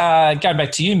guess going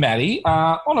back to you, Maddie,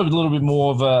 on a little bit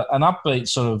more of an upbeat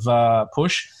sort of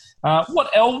push,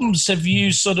 what albums have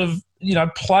you sort of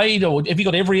played, or have you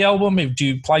got every album? Do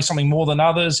you play something more than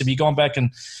others? Have you gone back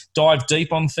and dived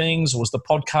deep on things, or was the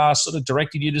podcast sort of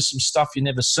directed you to some stuff you've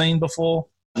never seen before?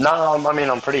 No, I mean,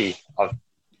 I've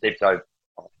deep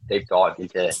dived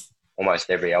into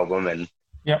almost every album, and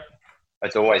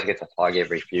it's always get to plug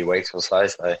every few weeks or so.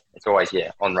 So it's always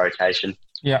on rotation.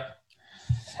 I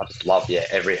just love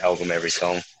every album, every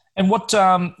song. And what,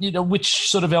 which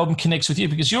sort of album connects with you?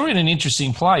 Because you're in an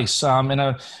interesting place.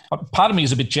 And part of me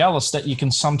is a bit jealous that you can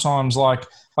sometimes like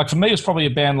for me, it was probably a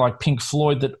band like Pink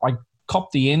Floyd that I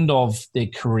copped the end of their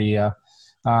career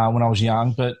when I was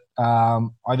young. But I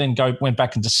then went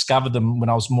back and discovered them when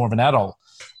I was more of an adult.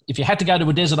 If you had to go to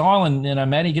a desert island,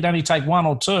 Maddie, you could only take one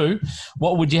or two.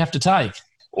 What would you have to take?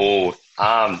 Oh,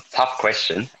 tough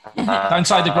question. Don't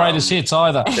say the greatest hits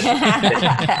either.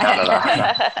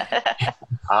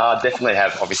 No. Definitely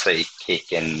have, obviously,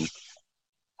 Kick and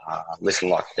Listen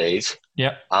Like Thieves.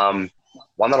 Yep. One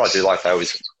that I do like, though,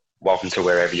 is Welcome to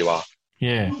Wherever You Are.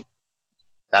 Yeah.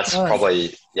 That's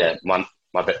probably, my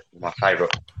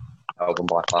favourite album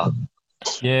by far.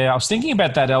 Yeah, I was thinking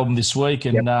about that album this week,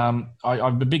 and I'm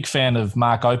a big fan of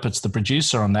Mark Opitz, the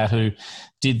producer on that, who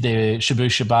did their Shabu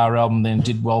Shabar album, then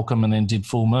did Welcome, and then did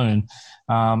Full Moon.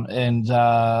 There's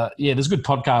a good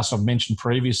podcast I've mentioned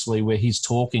previously where he's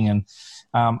talking, and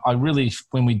I really,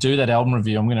 when we do that album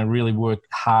review, I'm going to really work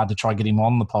hard to try to get him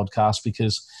on the podcast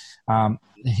because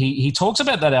he talks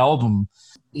about that album.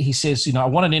 He says, I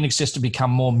wanted INXS to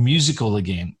become more musical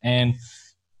again, and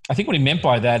I think what he meant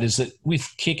by that is that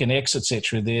with Kick and X,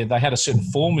 etc., they had a certain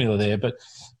formula there, but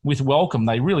with Welcome,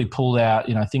 they really pulled out,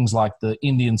 things like the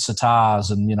Indian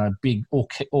sitars and, big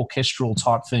orchestral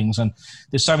type things. And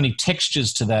there's so many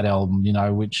textures to that album,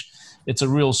 which it's a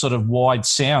real sort of wide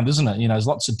sound, isn't it? There's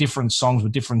lots of different songs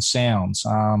with different sounds.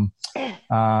 And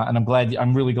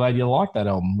I'm really glad you like that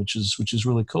album, which is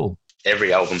really cool.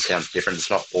 Every album sounds different. It's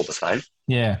not all the same.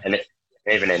 Yeah. And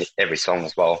even every song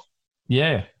as well.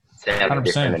 Yeah. Sounds 100%.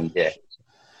 Different, and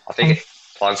I think it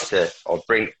plugs to,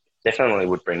 definitely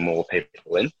would bring more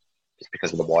people in just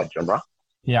because of the wide genre.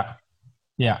 Yeah.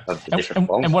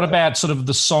 And what about sort of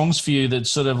the songs for you that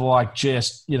sort of like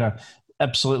just,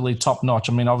 absolutely top notch?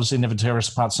 I mean, obviously Never Tear Us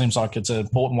Apart seems like it's an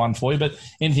important one for you, but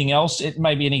anything else? It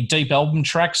may be any deep album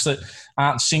tracks that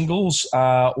aren't singles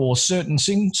or certain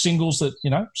singles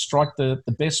that, strike the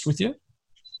best with you?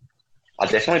 I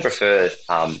definitely prefer,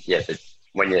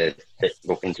 when you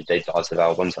look into deep dives of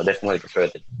albums, I definitely prefer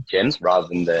the gems rather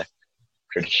than the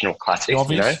traditional classics.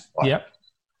 Obvious.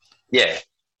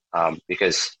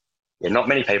 Because not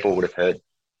many people would have heard,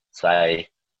 say,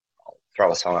 I'll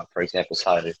throw a song up, for example,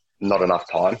 so Not Enough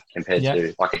Time compared to,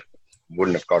 it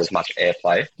wouldn't have got as much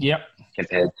airplay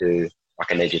compared to,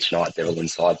 I Need You Tonight, Devil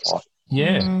Inside type.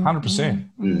 Yeah,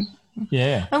 100%.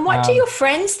 Yeah. And what do your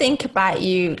friends think about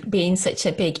you being such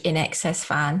a big INXS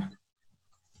fan?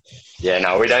 Yeah,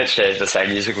 no, we don't share the same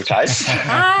musical taste.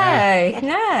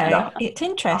 No, it's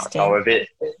interesting. I'm a bit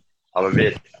I'm a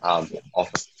bit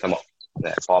off somewhat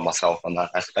by myself on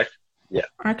that aspect. Yeah.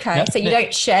 Okay, so you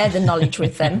don't share the knowledge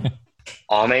with them.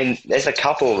 I mean, there's a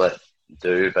couple that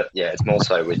do, but yeah, it's more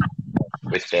so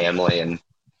with family and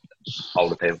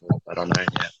older people that I know.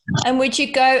 Yeah. And would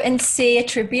you go and see a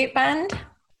tribute band?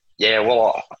 Yeah,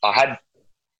 well, I had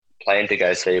planned to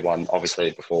go see one,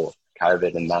 obviously before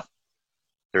COVID, and that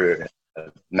threw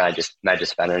a major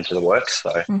spanner into the works.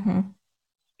 So,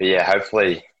 but yeah,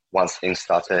 hopefully once things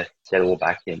start to settle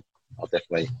back in, I'll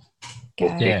definitely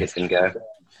book tickets and go.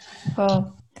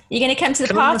 Well, you're going to come to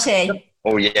the party?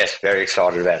 Oh, yes, very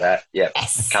excited about that. Yeah,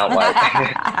 yes. Can't wait.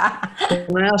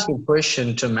 Can I ask a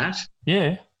question to Matt?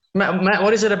 Yeah. Matt,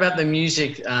 what is it about the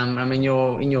music? I mean,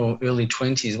 you're in your early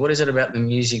 20s. What is it about the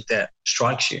music that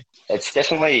strikes you? It's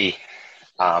definitely,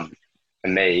 for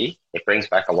me, it brings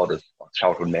back a lot of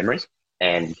childhood memories,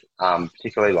 and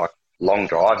particularly like long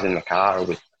drives in the car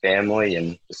with family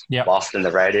and just blasting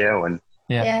the radio and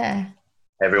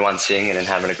everyone singing and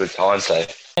having a good time. So,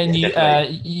 and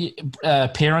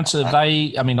parents, are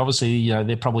they? I mean, obviously,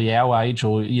 they're probably our age,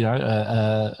 or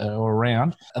or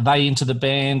around. Are they into the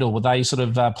band, or were they sort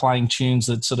of playing tunes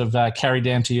that sort of carry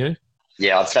down to you?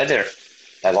 Yeah, I'd say they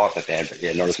like the band, but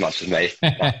not as much as me.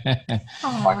 I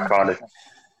kind of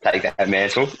take that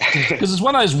mantle. Because it's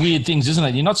one of those weird things, isn't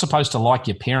it? You're not supposed to like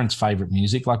your parents' favourite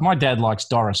music. Like my dad likes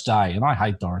Doris Day, and I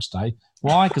hate Doris Day.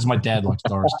 Why? Because my dad likes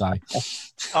Doris Day.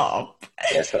 Oh,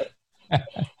 yes,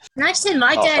 and I'd say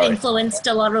my dad influenced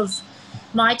a lot of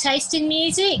my taste in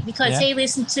music because he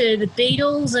listened to the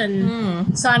Beatles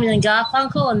and Simon and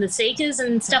Garfunkel and the Seekers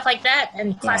and stuff like that,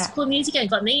 and classical music, and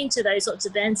got me into those sorts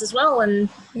of bands as well. And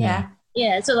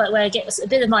it's sort of like where I get a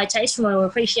bit of my taste from, or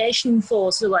appreciation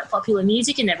for sort of like popular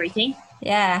music and everything.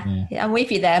 Yeah, I'm with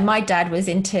you there. My dad was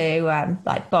into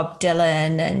like Bob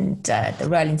Dylan and the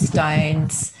Rolling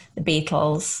Stones, the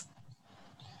Beatles.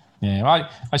 Yeah,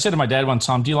 I said to my dad one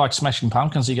time, "Do you like Smashing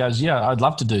Pumpkins?" He goes, "Yeah, I'd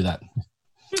love to do that."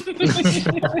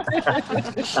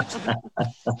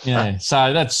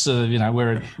 So that's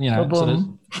where sort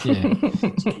of,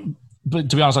 But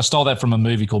to be honest, I stole that from a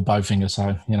movie called Bowfinger.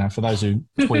 So for those who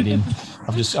tweet in,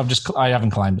 I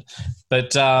haven't claimed it.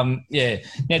 But now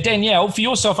Danielle, for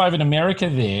yourself over in America,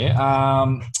 there,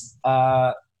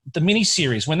 the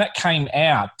miniseries, when that came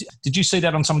out, did you see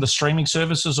that on some of the streaming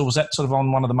services, or was that sort of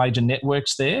on one of the major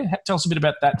networks there? Tell us a bit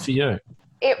about that for you.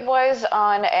 It was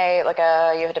on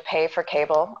you had to pay for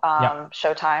cable,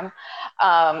 Showtime,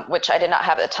 which I did not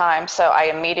have at the time. So I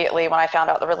immediately, when I found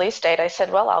out the release date, I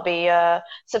said, well, I'll be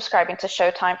subscribing to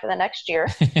Showtime for the next year.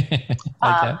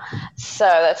 So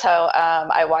that's how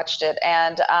I watched it.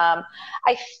 And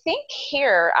I think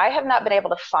here, I have not been able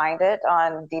to find it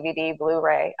on DVD,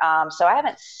 Blu-ray. So I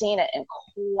haven't seen it in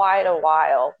quite a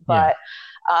while. But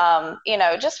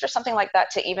just for something like that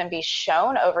to even be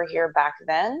shown over here back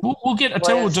then. We'll get.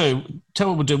 Tell what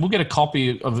we'll do. We'll get a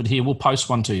copy of it here. We'll post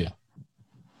one to you.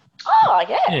 Oh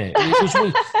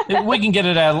yeah. We can get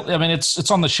it out. I mean,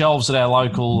 it's on the shelves at our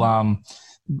local.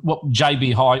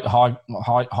 JB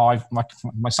High.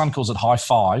 My son calls it High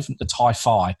Five. It's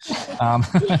Hi-Fi.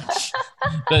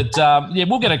 But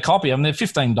we'll get a copy. I mean, they're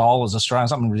 $15 Australian,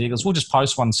 something ridiculous. We'll just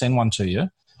post one, send one to you.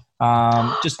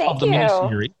 Just of the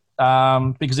miniseries.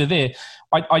 Because they're there.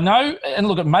 I know, and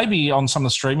look, it may be on some of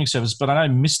the streaming services, but I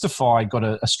know Mystify got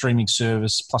a streaming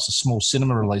service plus a small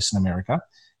cinema release in America.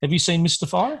 Have you seen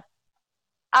Mystify?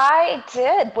 I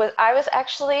did. I was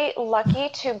actually lucky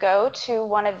to go to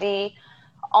one of the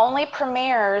only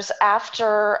premieres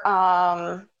after,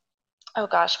 where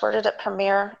did it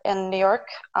premiere in New York?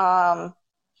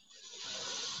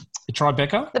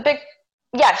 Tribeca?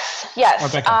 Yes.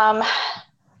 Tribeca.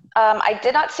 I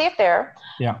did not see it there,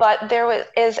 but there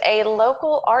is a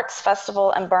local arts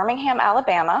festival in Birmingham,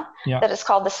 Alabama, that is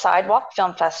called the Sidewalk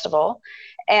Film Festival.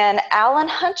 And Alan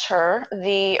Hunter,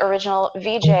 the original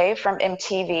VJ from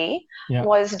MTV,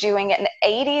 was doing an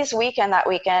 80s weekend that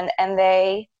weekend, and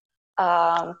they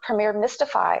premiered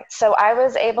Mystify. So I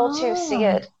was able to see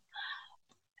it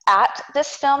at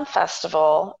this film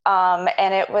festival,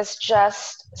 and it was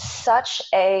just such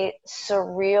a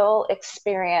surreal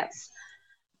experience.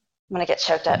 I'm going to get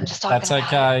choked up just talking That's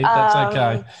okay.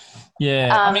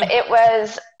 Yeah. It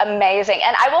was amazing.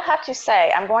 And I will have to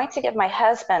say, I'm going to give my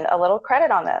husband a little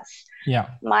credit on this.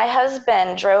 Yeah. My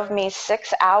husband drove me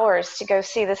 6 hours to go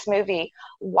see this movie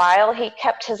while he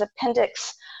kept his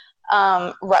appendix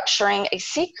rupturing a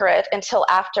secret until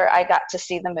after I got to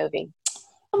see the movie.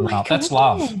 Oh my that's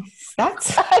love.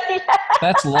 That's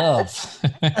that's love.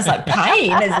 That's like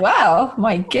pain as well.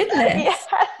 My goodness. Yes.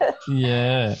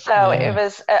 Yeah. So it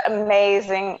was an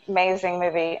amazing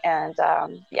movie, and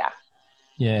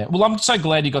Yeah. Well, I'm so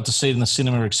glad you got to see it in the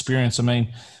cinema experience. I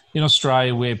mean, in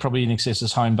Australia, where probably In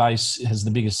Excess's home base has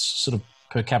the biggest sort of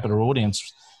per capita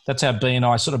audience, that's how B and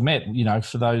I sort of met. You know,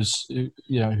 for those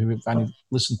who've only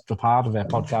listened to part of our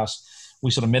podcast,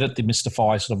 we sort of met at the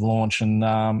Mystify sort of launch, and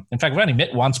in fact, we've only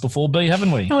met once before, B,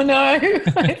 haven't we? Oh no,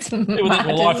 it's we're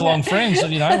lifelong friends.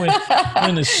 You know, we're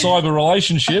in this cyber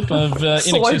relationship of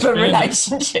cyber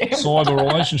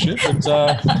relationship.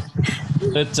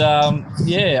 But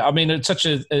yeah, I mean, it's such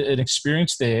an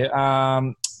experience there.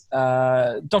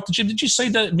 Dr. Jim, did you see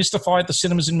the Mystify at the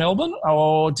cinemas in Melbourne,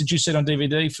 or did you see it on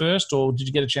DVD first, or did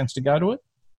you get a chance to go to it?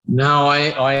 No,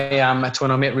 I that's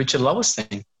when I met Richard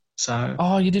Lowenstein. So.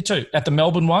 Oh, you did too at the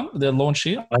Melbourne one, the launch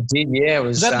here. I did, yeah. It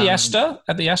was that the Astor?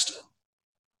 At the Astor?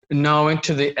 No, I went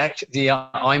to the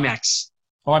IMAX.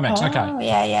 IMAX, okay. Oh,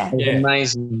 yeah. It was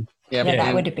amazing. Yeah,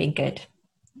 that would have been good.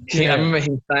 I remember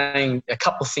him saying a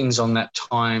couple of things on that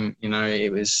time. You know,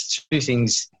 it was two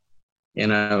things. You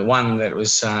know, one that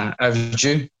was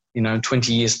overdue. You know,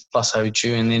 20 years plus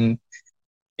overdue, and then,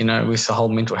 you know, with the whole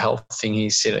mental health thing,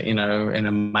 he said, you know, and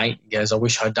a mate goes, "I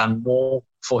wish I'd done more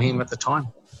for him at the time."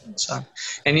 So,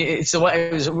 and it's the way,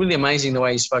 it was really amazing the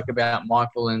way he spoke about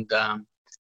Michael, and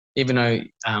even though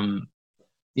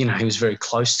you know, he was very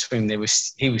close to him, he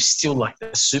was still like the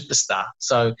superstar.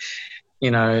 So,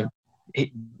 you know,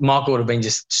 Michael would have been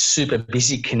just super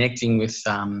busy connecting with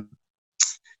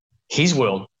his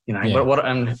world. You know,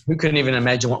 and who couldn't even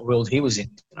imagine what world he was in?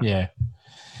 You know? Yeah.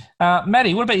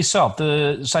 Maddie, what about yourself?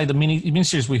 The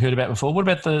miniseries we heard about before. What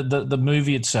about the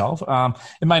movie itself?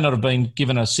 It may not have been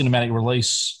given a cinematic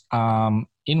release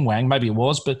in Wang, maybe it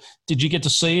was, but did you get to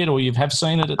see it, or you have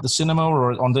seen it at the cinema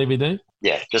or on DVD?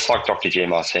 Yeah, just like Dr.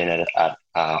 Jim, I've seen it at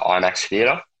IMAX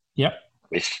Theatre. Yep.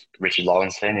 With Richard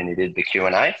Lowenstein, and he did the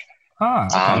Q&A. Ah.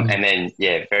 Okay. And then,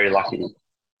 very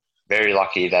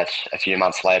lucky that a few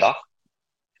months later,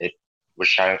 it was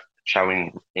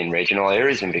showing in regional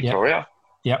areas in Victoria.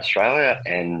 Yep. Australia,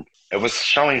 and it was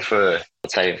showing for,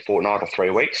 let's say, a fortnight or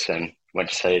 3 weeks, and went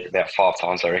to see it about 5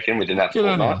 times, I reckon, within that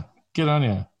fortnight. Good on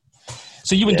you.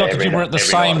 So you and Dr. Jim were at the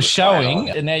same showing,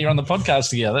 and now you're on the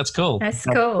podcast together. That's cool. That's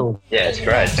cool. Yeah, it's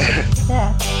great.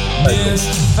 Yeah.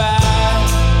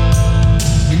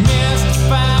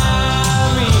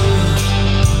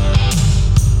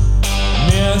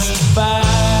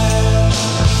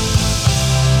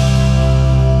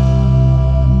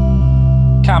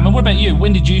 Carmen, what about you?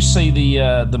 When did you see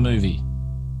the movie?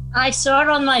 I saw it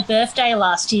on my birthday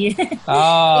last year.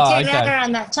 Oh, it came out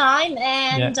around that time,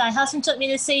 and my husband took me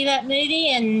to see that movie,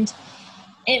 and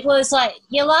it was like,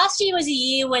 last year was a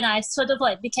year when I sort of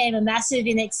like became a massive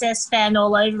In Excess fan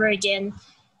all over again.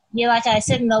 Yeah, like I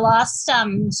said in the last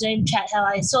Zoom chat, how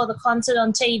I saw the concert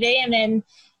on TV and then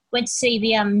went to see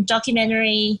the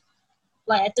documentary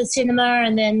like at the cinema,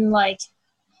 and then like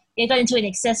got into In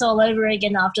Excess all over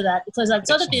again after that, because I'd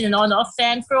sort of been an on-off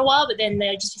fan for a while, but then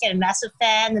I just became a massive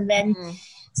fan, and then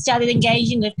started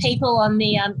engaging with people on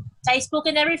the Facebook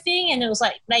and everything, and it was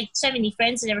like made so many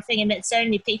friends and everything, and met so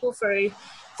many people through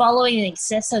following In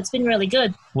Excess, so it's been really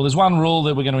good. Well, there's one rule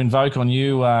that we're going to invoke on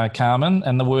you, Carmen,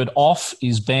 and the word off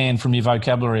is banned from your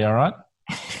vocabulary, all right?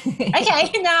 Okay,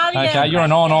 no. Okay, you're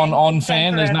an on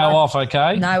fan. There's no off,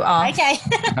 okay? No off. Okay.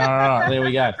 All right, there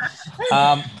we go.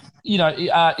 You know,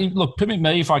 look, permit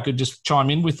me if I could just chime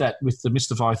in with that, with the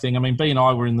Mystify thing. I mean, B and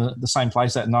I were in the same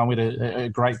place that night. We had a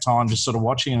great time just sort of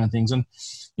watching it and things. And,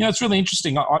 you know, it's really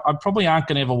interesting. I probably aren't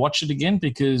going to ever watch it again,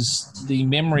 because the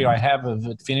memory I have of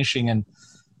it finishing and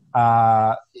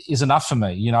is enough for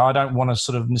me. You know, I don't want to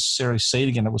sort of necessarily see it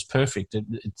again. It was perfect. It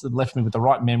left me with the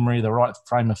right memory, the right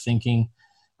frame of thinking.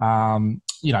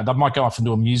 You know, they might go off and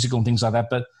do a musical and things like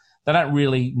that, but they don't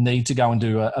really need to go and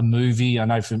do a movie. I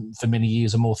know for many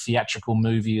years a more theatrical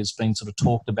movie has been sort of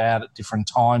talked about at different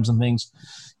times and things.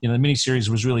 You know, the miniseries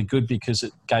was really good because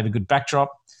it gave a good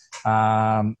backdrop.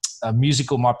 A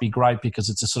musical might be great because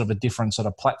it's a sort of a different sort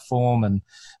of platform and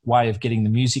way of getting the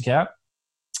music out.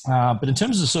 But in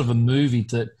terms of sort of a movie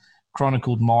that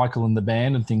chronicled Michael and the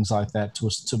band and things like that,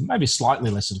 to maybe a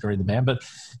slightly lesser degree the band, but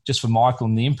just for Michael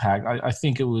and the impact, I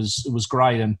think it was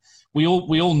great. And we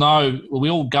all know, we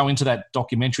all go into that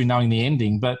documentary knowing the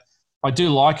ending, but I do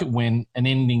like it when an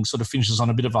ending sort of finishes on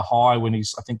a bit of a high, when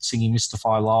he's, I think, singing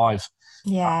Mystify live.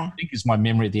 Yeah. I think is my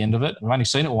memory at the end of it. I've only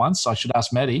seen it once, so I should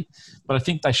ask Maddie, but I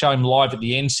think they show him live at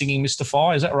the end singing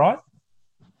Mystify. Is that right?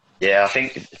 Yeah, I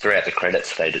think throughout the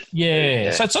credits they did.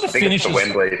 Yeah, so it sort of finishes. It's the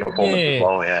Wembley performance as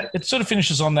well. Yeah, it sort of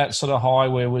finishes on that sort of high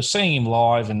where we're seeing him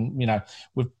live, and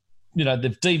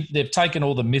they've taken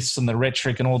all the myths and the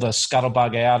rhetoric and all the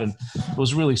scuttlebug out, and it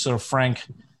was really sort of frank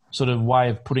sort of way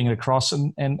of putting it across,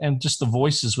 and just the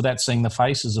voices without seeing the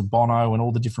faces of Bono and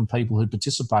all the different people who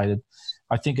participated.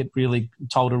 I think it really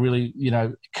told a really,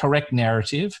 correct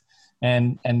narrative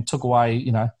and took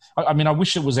away, I mean, I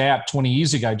wish it was out 20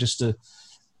 years ago just to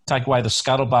take away the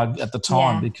scuttlebutt at the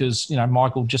time because,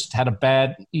 Michael just had a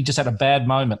bad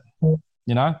moment.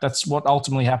 That's what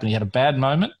ultimately happened. He had a bad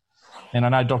moment. And I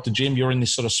know, Dr. Jim, you're in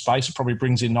this sort of space. It probably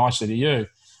brings in nicely to you.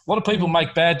 A lot of people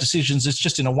make bad decisions. It's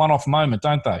just in a one-off moment,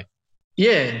 don't they?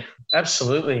 Yeah,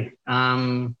 absolutely.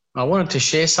 I wanted to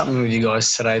share something with you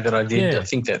guys today that I did. I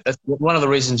think that's one of the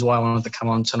reasons why I wanted to come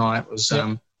on tonight was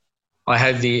I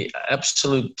had the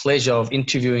absolute pleasure of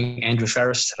interviewing Andrew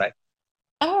Farriss today.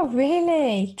 Oh,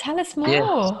 really? Tell us more.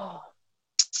 Yeah.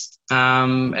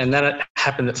 And that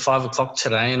happened at 5 o'clock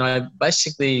today. And I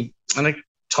basically, and it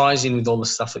ties in with all the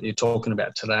stuff that you're talking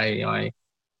about today.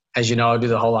 As you know, I do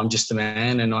the whole I'm Just a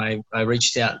Man, and I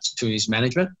reached out to his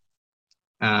management.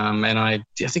 And I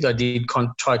think I did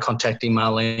try contacting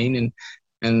Marlene,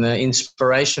 and the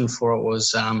inspiration for it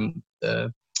was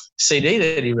the CD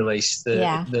that he released,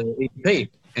 the EP,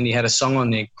 and he had a song on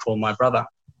there called My Brother.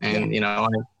 And, I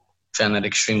found that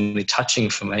extremely touching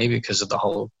for me because of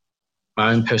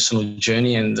my own personal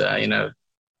journey and,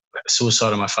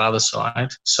 suicide on my father's side.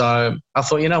 So I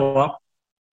thought, you know what,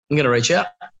 I'm going to reach out.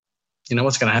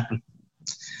 What's going to happen?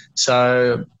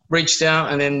 So reached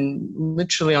out, and then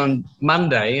literally on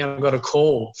Monday, I got a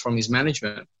call from his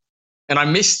management, and I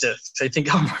missed it. So you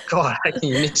think, oh my God, how can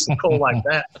you miss a call like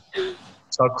that?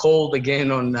 So I called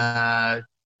again on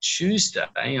Tuesday,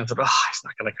 and I thought, he's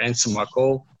not going to answer my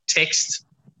call. Text.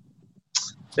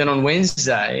 Then on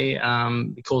Wednesday,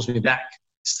 he calls me back,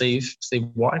 Steve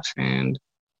White, and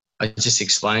I just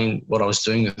explained what I was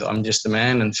doing with I'm Just a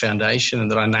Man and Foundation,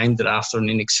 and that I named it after an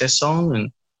INXS song.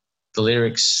 And the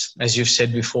lyrics, as you've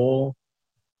said before,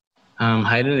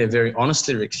 Hayden, they're very honest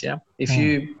lyrics, yeah? If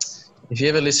you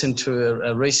ever listen to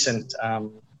a recent,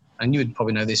 and you would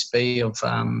probably know this, of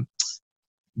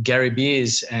Gary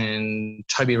Beers and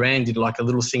Toby Rand did like a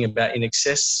little thing about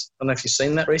INXS. I don't know if you've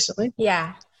seen that recently.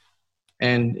 Yeah.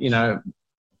 And,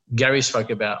 Gary spoke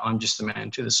about I'm Just a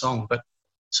Man to the song. But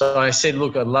so I said,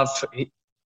 look, I'd love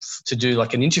to do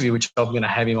like an interview, which I'm going to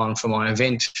have him on for my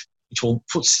event, which will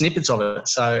put snippets of it.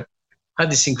 So I had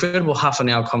this incredible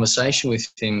half-an-hour conversation with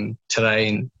him today,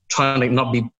 and trying to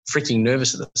not be freaking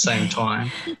nervous at the same time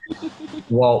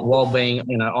while being,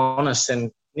 honest.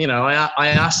 And, I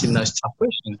asked him those tough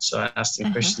questions. So I asked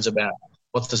him questions about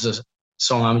what does the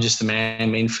song I'm Just a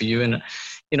Man mean for you? And,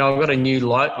 I've got a new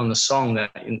light on the song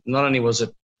that not only was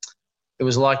it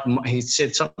was like, he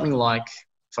said something like,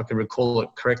 if I can recall it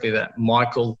correctly, that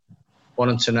Michael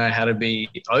wanted to know how to be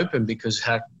open because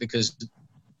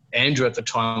Andrew at the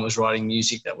time was writing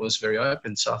music that was very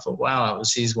open. So I thought, wow, it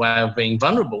was his way of being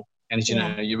vulnerable. And as you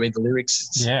know, you read the lyrics,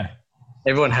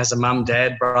 everyone has a mum,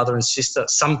 dad, brother and sister,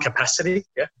 some capacity.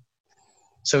 Yeah.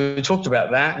 So we talked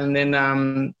about that. And then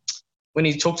when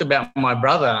he talked about my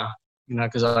brother,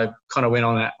 because I kind of went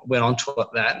on to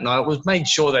that, and I made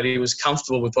sure that he was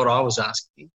comfortable with what I was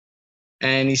asking.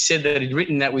 And he said that he'd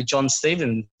written that with John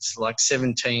Stevens like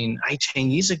 17, 18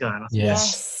 years ago. And I thought,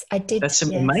 yes, I did. That's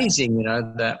amazing,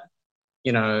 and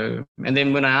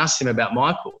then when I asked him about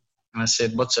Michael, and I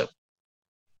said, what's it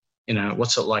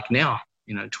like now,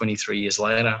 23 years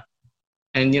later?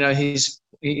 And, he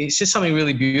said something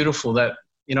really beautiful that,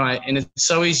 and it's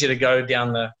so easy to go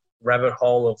down the rabbit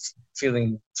hole of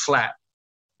feeling flat.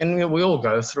 And we all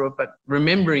go through it, but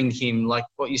remembering him, like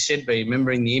what you said, B,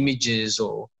 remembering the images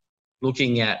or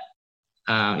looking at,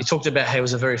 he talked about how he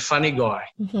was a very funny guy,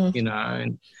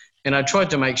 and I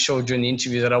tried to make sure during the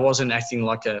interview that I wasn't acting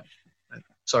like a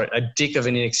dick of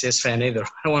an INXS fan either.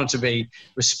 I wanted to be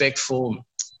respectful.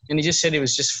 And he just said it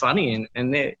was just funny,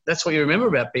 and that's what you remember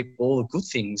about people, all the good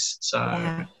things. So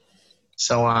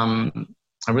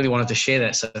I really wanted to share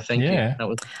that, so thank you. That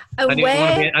was, I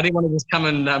didn't want to just come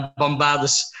and bombard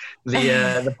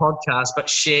the podcast, but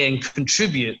share and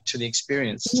contribute to the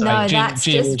experience. So. No, Jim,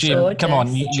 come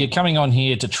on. You're coming on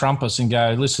here to trump us and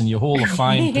go, listen, you're Hall of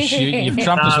Fame pursuit. You've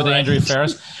trumped us with Andrew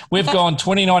Farriss. We've gone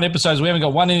 29 episodes. We haven't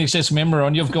got one INXS member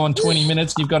on. You've gone 20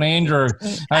 minutes. You've got Andrew.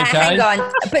 Okay. Hang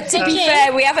on. But to be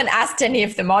fair, we haven't asked any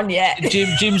of them on yet.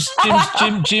 Jim's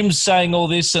saying all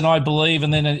this, and I believe,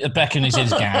 and then back in his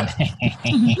head's going.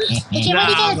 Jim, what are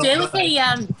you going to do with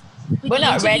the We're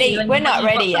not ready. We're not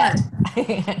ready yet.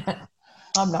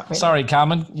 I'm not ready. Sorry,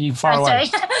 Carmen, you far away.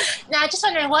 No, just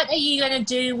wondering, what are you going to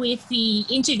do with the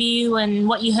interview and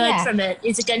what you heard from it?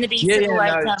 Is it going to be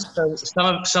So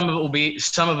some of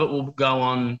it will go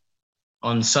on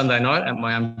on Sunday night at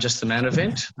my I'm Just a Man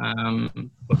event,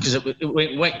 because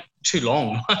it went too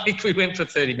long. Like we went for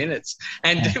 30 minutes,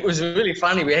 and it was really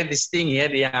funny. We had this thing. He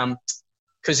had the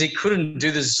because he couldn't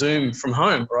do the Zoom from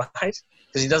home, right?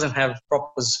 Because he doesn't have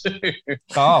proper Zoom.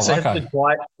 Oh, so okay.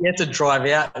 he had to drive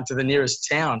out into the nearest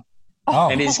town. Oh.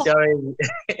 And he's going,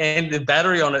 and the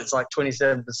battery on it's like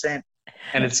 27%,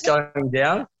 and it's going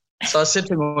down. So I said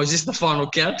to him, well, is this the final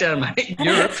countdown, mate?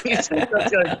 Europe? He said,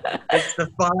 it's the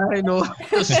final.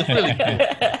 It's really cool.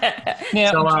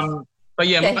 Now, So, but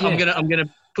yeah, I'm gonna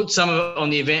put some of it on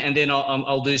the event, and then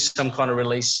I'll do some kind of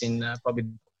release in probably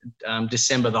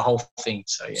December, the whole thing.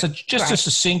 So yeah. So just a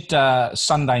succinct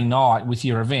Sunday night with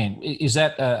your event, is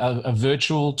that a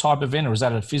virtual type event, or is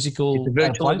that a physical? It's a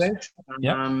virtual place? event.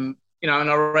 Yeah. You know,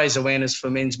 and I raise awareness for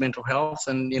men's mental health,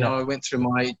 and you know, I went through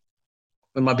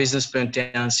when my business burnt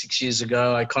down 6 years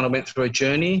ago, I kind of went through a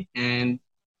journey, and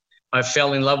I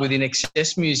fell in love with In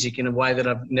Excess music in a way that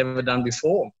I've never done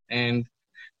before. And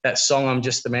that song, I'm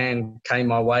Just a Man, came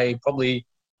my way probably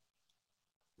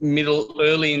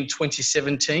early in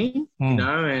 2017, you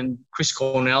know, and Chris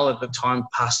Cornell at the time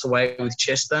passed away with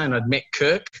Chester, and I'd met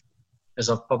Kirk, as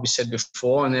I've probably said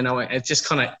before, and then it just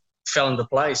kind of fell into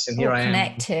place, and here I am.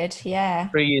 Connected, yeah.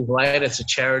 3 years later, it's a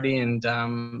charity,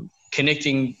 and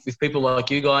connecting with people like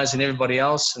you guys and everybody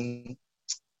else, and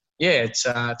yeah, it's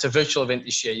a virtual event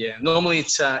this year. Yeah, normally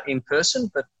it's in person,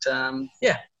 but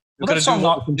yeah, we've got to do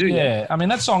what we can do. Yeah, I mean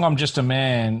that song "I'm Just a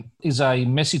Man" is a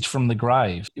message from the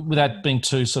grave, without being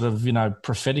too sort of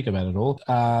prophetic about it all.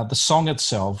 The song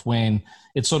itself, when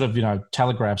it sort of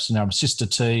telegraphs Sister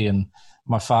T and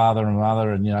my father and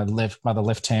mother, and mother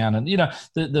left town, and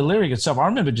the lyric itself. I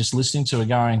remember just listening to it,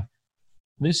 going,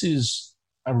 "This is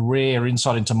a rare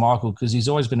insight into Michael," because he's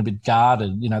always been a bit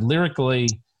guarded. Lyrically,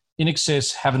 In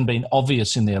Excess haven't been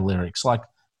obvious in their lyrics. Like,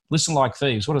 listen like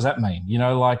thieves. What does that mean?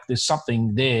 Like there's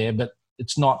something there, but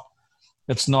it's not.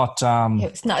 It's not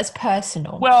as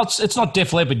personal. Well, it's not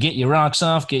Def Leppard. Get your rocks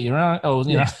off. Get your rocks. Oh,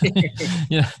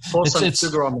 Pour some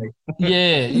sugar on me.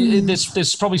 Yeah,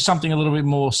 there's probably something a little bit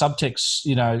more subtext,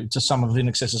 to some of In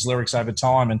Excess's lyrics over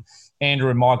time. And Andrew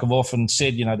and Mike have often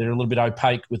said, they're a little bit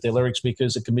opaque with their lyrics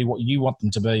because it can be what you want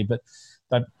them to be. But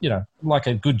they, like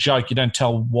a good joke, you don't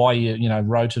tell why you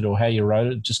wrote it or how you wrote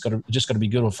it. It's just got to be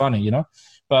good or funny,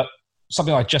 But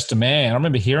something like Just a Man, I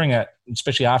remember hearing it,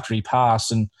 especially after he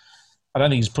passed, and I don't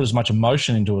think he's put as much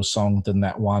emotion into a song than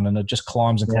that one, and it just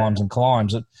climbs and climbs and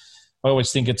climbs. I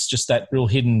always think it's just that real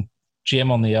hidden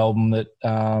gem on the album that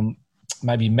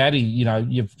maybe Maddie,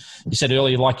 you said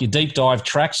earlier, like your deep dive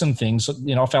tracks and things,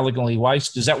 Off Elegantly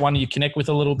Wasted. Is that one you connect with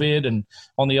a little bit and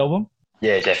on the album?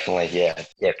 Yeah, definitely. Yeah.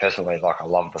 Personally, I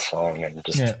love the song and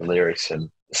just the lyrics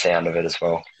and the sound of it as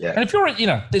well. Yeah. And if you're,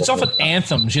 there's often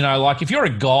anthems, like if you're a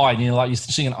guy and you're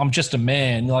singing "I'm Just a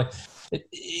Man," you're like,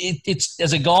 it's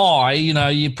as a guy,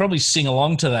 you probably sing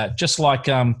along to that. Just like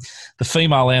the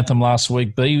female anthem last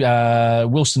week,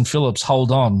 Wilson Phillips,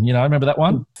 "Hold On." Remember that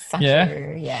one?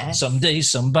 Yeah. Someday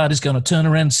somebody's gonna turn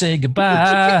around and say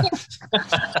goodbye.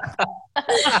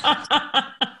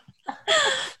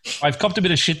 I've copped a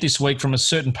bit of shit this week from a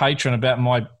certain patron about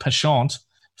my penchant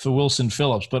for Wilson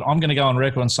Phillips, but I'm going to go on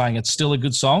record on saying it's still a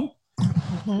good song.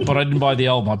 Mm-hmm. But I didn't buy the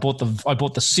album. I bought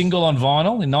the single on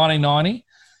vinyl in 1990.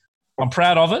 I'm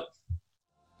proud of it.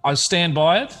 I stand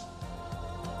by it,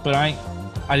 but I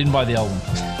didn't buy the album.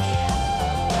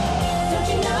 Don't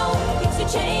you know things will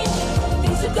change,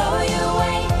 things will go your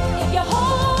way if you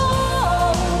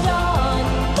hold on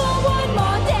for one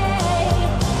more day.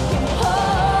 Can you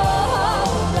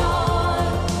hold on?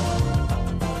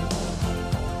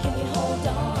 Can you hold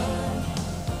on?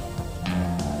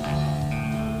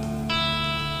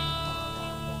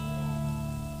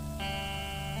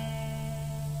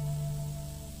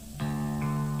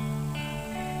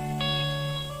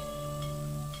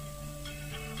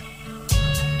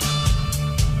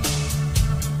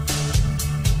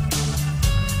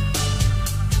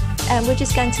 We're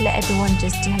just going to let everyone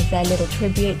just have their little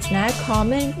tributes now.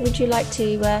 Carmen, would you like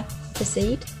to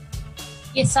proceed?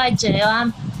 Yes, I do.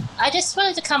 I just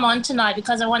wanted to come on tonight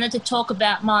because I wanted to talk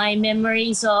about my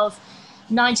memories of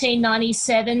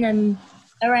 1997 and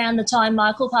around the time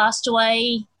Michael passed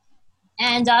away.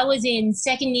 And I was in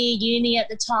second year uni at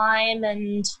the time,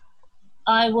 and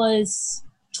I was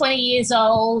 20 years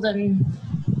old and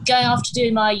going off to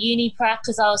do my uni prac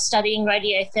because I was studying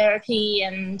radiotherapy,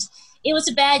 and it was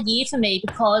a bad year for me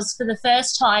because for the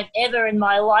first time ever in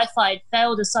my life I'd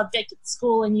failed a subject at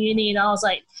school and uni, and I was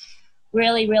like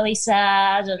really, really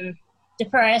sad and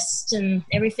depressed and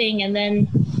everything. And then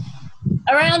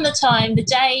around the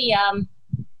day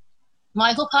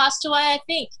Michael passed away, I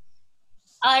think,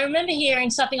 I remember hearing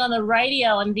something on the radio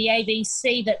on the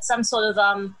ABC that some sort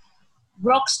of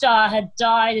rock star had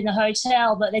died in a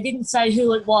hotel, but they didn't say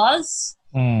who it was.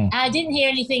 And I didn't hear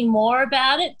anything more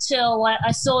about it till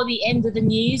I saw the end of the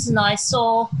news, and I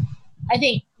saw, I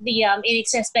think, the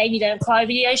INXS Baby Don't Cry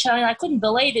video showing. I couldn't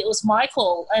believe it was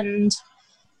Michael. And,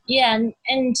 yeah,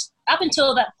 and up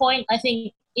until that point, I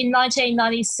think in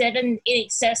 1997,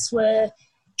 INXS were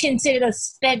considered a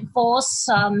spent force.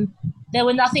 There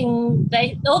were nothing,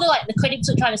 although like the critics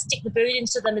were trying to stick the boot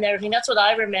into them and everything. That's what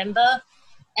I remember.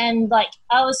 And like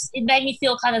it made me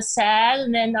feel kind of sad.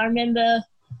 And then I remember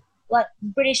like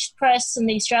British press and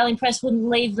the Australian press wouldn't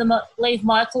leave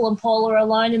Michael and Paula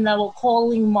alone, and they were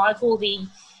calling Michael the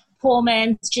poor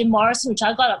man's Jim Morrison, which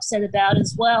I got upset about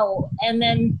as well. And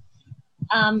then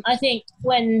I think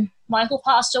when Michael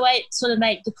passed away, it sort of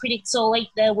made the critics all eat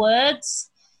their words.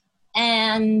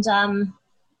 And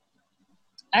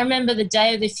I remember the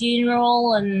day of the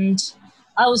funeral, and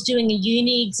I was doing a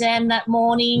uni exam that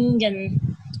morning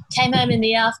and came home in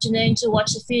the afternoon to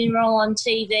watch the funeral on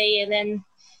TV, and then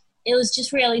it was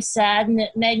just really sad, and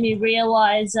it made me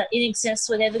realise that INXS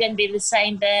were never going to be the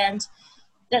same band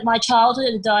that my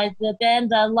childhood had died. The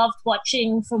band that I loved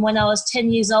watching from when I was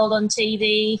 10 years old on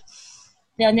TV,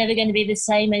 they're never going to be the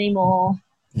same anymore.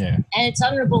 Yeah. And it's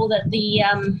honourable that the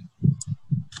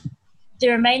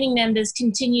remaining members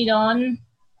continued on,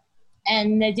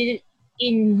 and they did it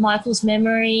in Michael's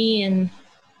memory. And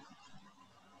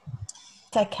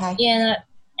it's okay. Yeah,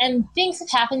 and things have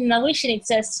happened, and I wish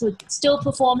INXS would still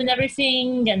perform and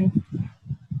everything, and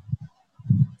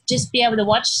just be able to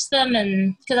watch them.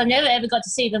 And because I never ever got to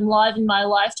see them live in my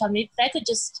lifetime. If I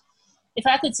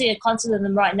could see a concert of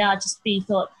them right now, that'd just be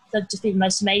the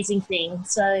most amazing thing.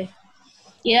 So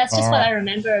yeah, that's just what I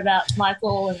remember about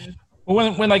Michael. And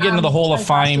when they get into the Hall of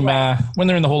Fame, when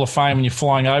they're in the Hall of Fame and you're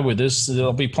flying over with us,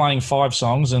 they'll be playing 5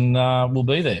 songs, and we'll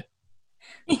be there.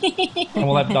 And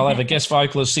they'll have a guest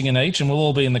vocalist singing each, and we'll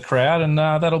all be in the crowd, and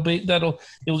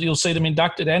you'll see them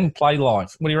inducted and play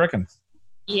live. What do you reckon?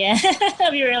 Yeah,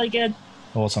 that'd be really good.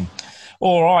 Awesome.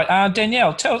 All right,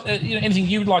 Danielle, tell anything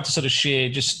you would like to sort of share,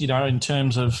 just in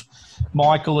terms of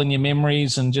Michael and your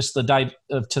memories, and just the date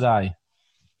of today.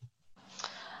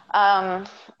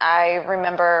 I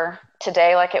remember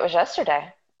today like it was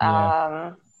yesterday.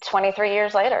 Yeah. 23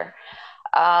 years later.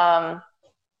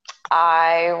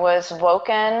 I was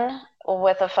woken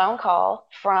with a phone call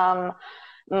from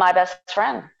my best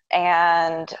friend,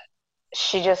 and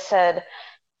she just said,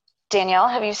 "Danielle,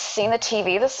 have you seen the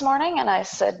TV this morning?" And I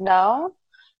said, "No."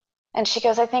 And she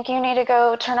goes, "I think you need to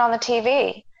go turn on the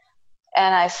TV."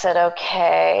 And I said,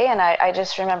 "Okay." And I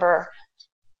just remember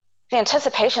the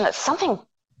anticipation that something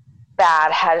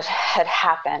bad had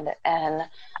happened, and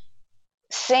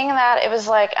seeing that, it was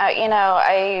like,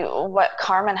 what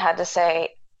Carmen had to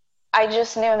say, I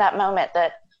just knew in that moment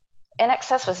that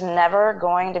INXS was never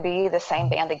going to be the same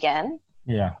band again.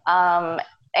 Yeah.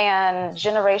 And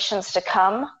generations to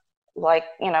come, like,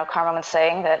 Carmen was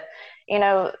saying, that,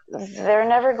 they're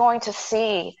never going to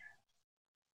see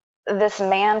this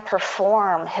man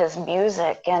perform his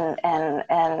music and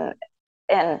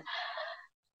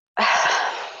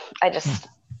I just.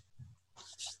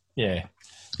 Yeah.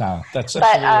 No, that's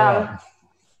absolutely right.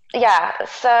 Yeah.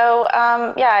 So,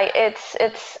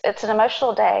 it's an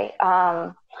emotional day.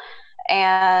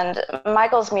 And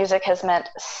Michael's music has meant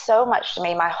so much to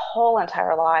me my whole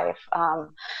entire life.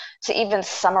 To even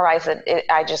summarize it,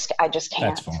 I just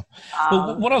can't. That's fine.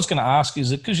 Well, what I was going to ask is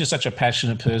that because you're such a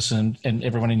passionate person and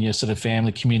everyone in your sort of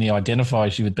family community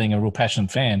identifies you with being a real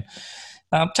passionate fan,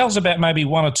 tell us about maybe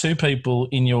 1 or 2 people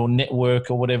in your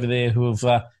network or whatever there who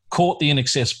have caught the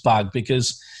INXS bug,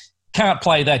 because can't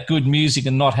play that good music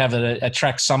and not have it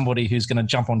attract somebody who's going to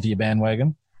jump onto your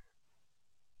bandwagon.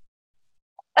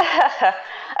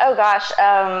 Oh gosh,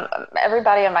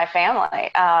 everybody in my family.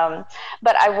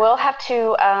 But I will have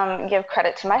to give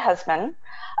credit to my husband.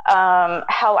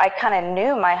 How I kind of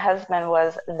knew my husband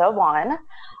was the one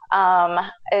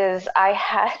is I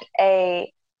had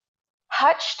a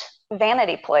Hutched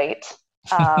vanity plate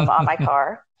on my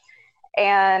car.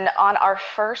 And on our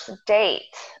first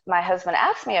date, my husband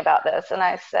asked me about this, and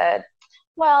I said,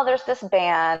 well, there's this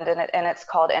band, and it's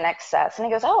called INXS. And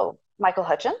he goes, "Oh, Michael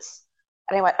Hutchence?"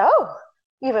 And he went, "Oh,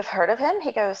 you have heard of him?"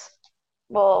 He goes,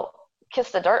 "Well,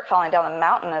 Kiss the Dirt Falling Down the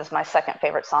Mountain is my second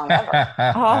favorite song ever."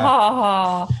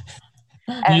 Oh.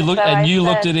 And you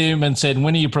looked at him and said,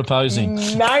 "When are you proposing?"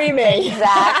 Marry me.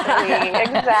 Exactly.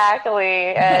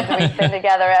 And we've been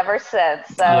together ever since.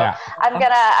 So yeah. I'm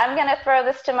gonna throw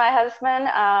this to my husband.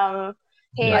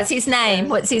 What's his name?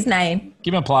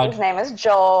 Give him a plug. His name is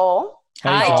Joel.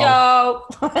 Hi, Joel.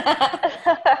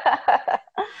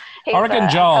 He's, I reckon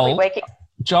probably waking.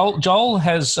 Joel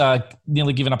has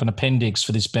nearly given up an appendix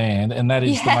for this band, and that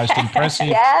is the most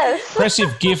impressive,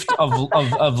 impressive gift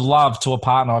of love to a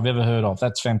partner I've ever heard of.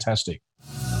 That's fantastic.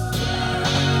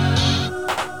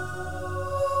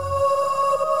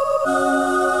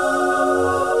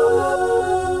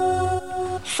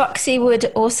 Foxy would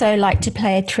also like to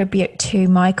play a tribute to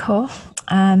Michael.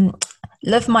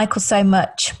 Love Michael so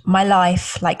much. My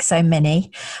life, like so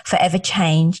many, forever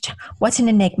changed. What an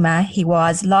enigma he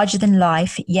was, larger than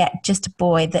life, yet just a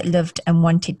boy that loved and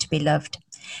wanted to be loved.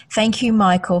 Thank you,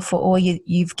 Michael, for all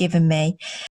you've given me.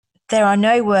 There are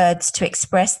no words to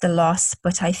express the loss,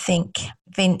 but I think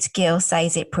Vince Gill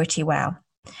says it pretty well.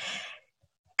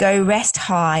 Go rest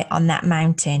high on that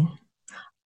mountain.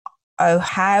 Oh,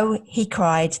 how he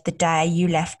cried the day you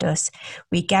left us.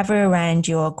 We gather around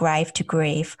your grave to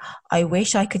grieve. I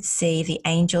wish I could see the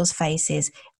angels'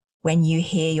 faces when you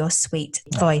hear your sweet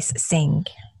voice sing.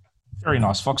 Very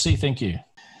nice, Foxy. Thank you.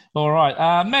 All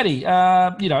right. Maddie,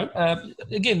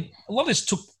 again, a lot of this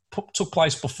took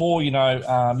place before, you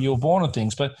were born and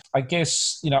things, but I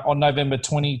guess, on November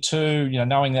 22,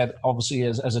 knowing that obviously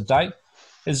as a date,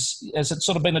 has it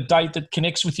sort of been a date that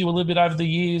connects with you a little bit over the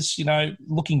years,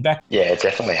 looking back? Yeah, it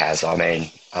definitely has. I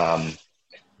mean,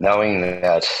 knowing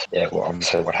that,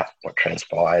 obviously what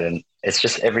transpired, and it's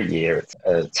just every year it's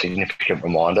a significant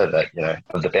reminder that,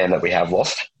 of the band that we have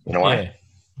lost in a way. Yeah.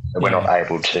 That we're not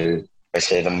able to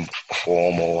see them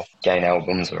perform or gain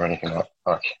albums or anything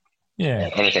like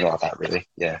anything like that, really.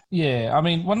 Yeah. Yeah. I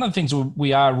mean, one of the things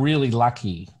we are really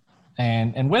lucky.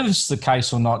 And whether it's the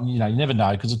case or not, you never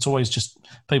know, because it's always just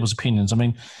people's opinions. I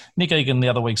mean, Nick Egan the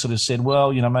other week sort of said,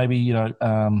 well, maybe,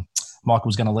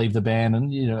 Michael's going to leave the band,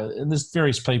 and, and there's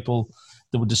various people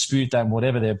that would dispute that and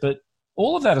whatever there. But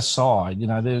all of that aside,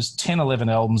 there's 10, 11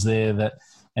 albums there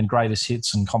and greatest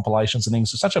hits and compilations and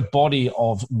things. So such a body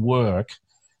of work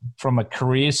from a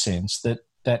career sense that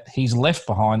he's left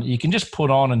behind. You can just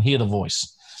put on and hear the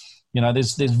voice.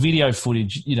 There's video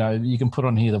footage, you can put on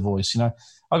and hear the voice.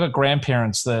 I've got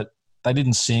grandparents that they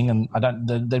didn't sing, and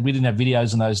we didn't have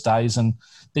videos in those days, and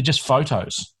they're just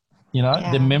photos,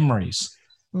 they're memories.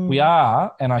 We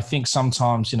are, and I think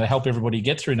sometimes, help everybody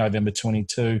get through November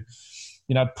 22,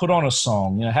 put on a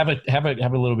song, have a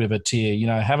little bit of a tear,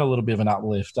 have a little bit of an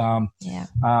uplift,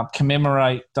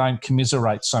 commemorate, don't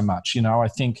commiserate so much. I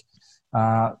think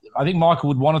Michael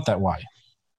would want it that way.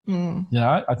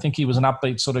 I think he was an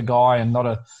upbeat sort of guy and not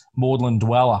a maudlin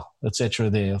dweller, etc.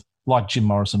 there, like Jim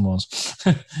Morrison was.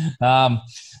 Michael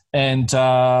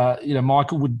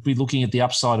would be looking at the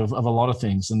upside of a lot of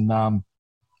things. And, but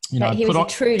he was a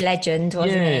true legend,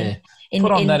 wasn't he?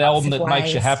 Put on that album that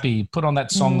makes you happy. Put on that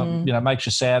song that, makes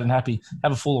you sad and happy.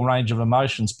 Have a full range of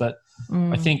emotions. But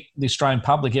I think the Australian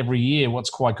public every year, what's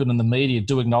quite good in the media,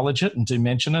 do acknowledge it and do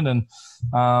mention it and,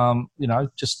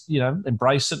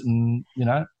 embrace it and,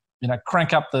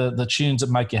 crank up the tunes that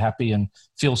make you happy and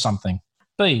feel something.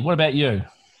 B, what about you?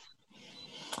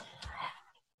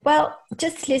 Well,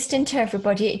 just listening to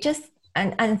everybody,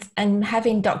 and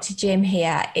having Dr. Jim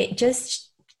here, it's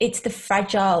the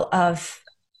fragile of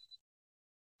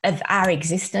our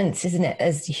existence, isn't it,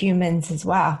 as humans as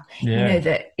well? Yeah.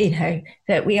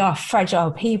 That we are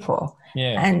fragile people.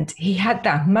 Yeah. And he had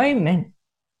that moment,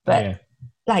 but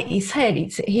like you said,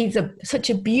 he's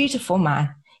such a beautiful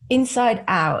man, inside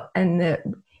out, and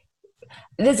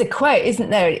there's a quote, isn't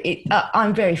there?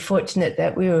 I'm very fortunate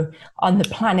that we were on the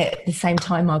planet at the same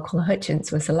time Michael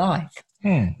Hutchence was alive.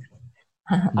 I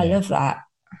love that.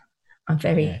 I'm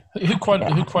very. Who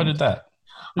quoted that?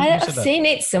 I've seen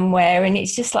it somewhere, and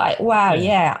it's just like, wow,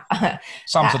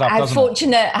 Sums it up. How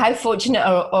fortunate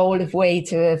are all of we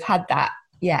to have had that?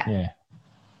 Yeah. Yeah.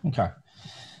 Okay.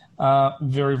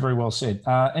 Very, very well said.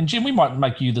 And Jim, we might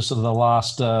make you the sort of the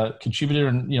last contributor,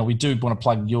 and we do want to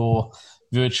plug your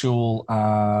virtual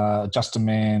Just a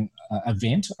Man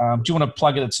event. Do you want to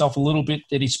plug it itself a little bit?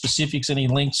 Any specifics, any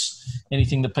links,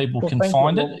 anything that people can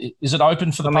find it? Is it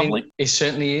open for the public? It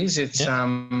certainly is. It's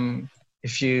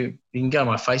if you can go to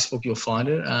my Facebook, you'll find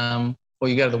it. Or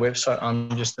you go to the website,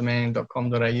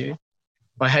 imjustaman.com.au.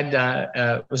 I had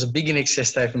it was a big In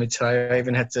Excess day for me today. I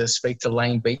even had to speak to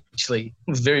Lane Beachley.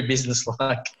 It was very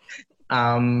businesslike,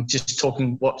 just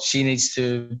talking what she needs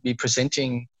to be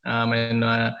presenting, and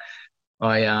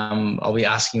I'll be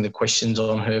asking the questions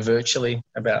on her virtually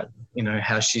about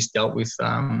how she's dealt with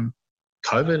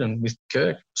COVID and with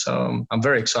Kirk. So I'm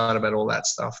very excited about all that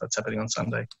stuff that's happening on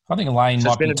Sunday. I think Elaine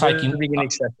might be taking. I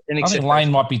think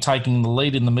Elaine might be taking the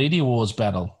lead in the media wars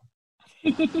battle.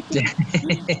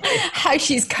 How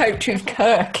she's coped with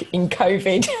Kirk in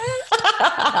COVID.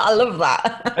 I love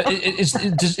that. Is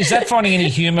that finding any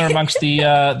humour amongst the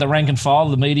rank and file,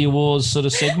 the media wars sort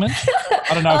of segment?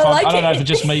 I don't know if I don't know if it's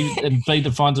just me and Pete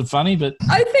that finds it funny, but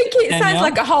I think it sounds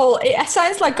like a whole. It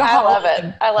sounds like a whole. I love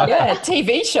it. I love it.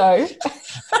 TV show.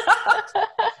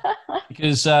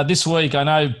 Because this week I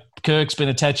know Kirk's been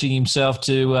attaching himself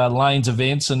to Lane's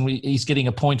events, and he's getting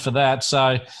a point for that.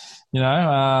 So,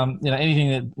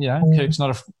 anything that Kirk's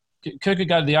not a. Kirk could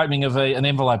go to the opening of an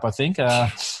envelope, I think.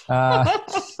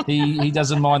 He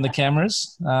doesn't mind the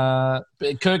cameras.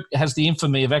 Kirk has the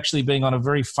infamy of actually being on a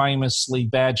very famously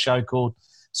bad show called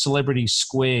Celebrity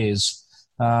Squares.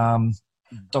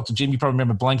 Dr. Jim, you probably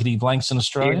remember Blankety Blanks in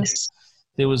Australia. Yes.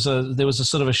 There was a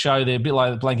sort of a show there, a bit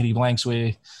like Blankety Blanks,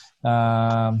 where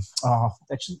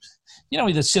actually,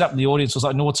 where the sit up in the audience was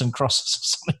like noughts and crosses or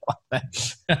something like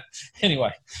that.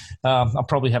 Anyway, I'm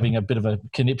probably having a bit of a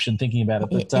conniption thinking about it.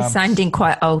 But you're sounding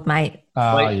quite old, mate.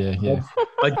 Oh, yeah.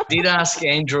 I did ask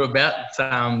Andrew about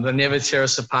the Never Tear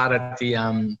Us Apart at the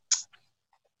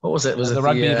what was it? Was it the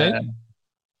rugby event?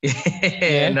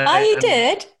 Yeah. No, oh, you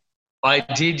did? I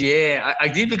did, yeah. I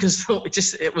did because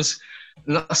it was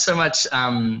not so much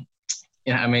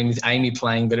with Amy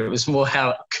playing, but it was more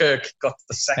how Kirk got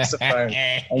the saxophone. So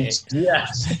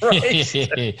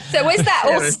was that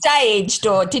all staged,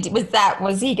 or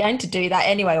was he going to do that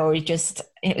anyway, or it was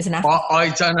an after? I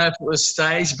don't know if it was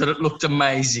staged, but it looked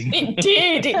amazing. It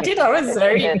did. I was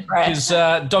very impressed.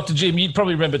 Because Dr. Jim, you'd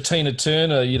probably remember Tina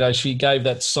Turner. She gave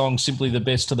that song "Simply the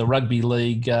Best" to the rugby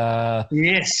league.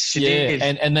 Yes, she did.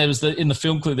 And there was in the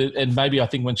film clip, and maybe I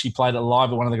think when she played it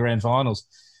live at one of the grand finals.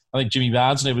 I think Jimmy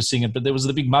Barnes never sing it, but there was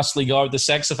the big muscly guy with the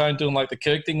saxophone doing like the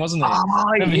Kirk thing, wasn't there?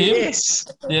 Oh, remember yes.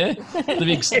 him? Yeah,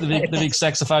 the big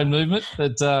saxophone movement.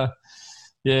 But so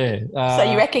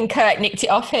you reckon Kirk nicked it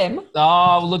off him?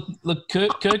 Oh, look,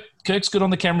 Kirk's good on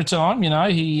the camera time.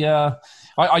 He.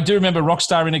 I do remember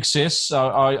Rockstar in Excess.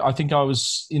 I think I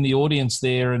was in the audience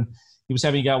there, and he was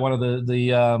having a go at one of the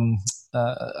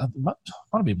might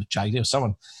have been with JD or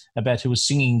someone about who was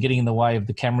singing, getting in the way of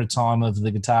the camera time of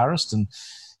the guitarist, and.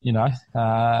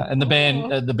 And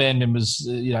the band members,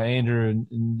 Andrew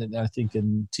and I think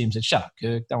and Tim said, "Shut up,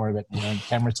 Kirk. Don't worry about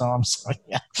camera time." So,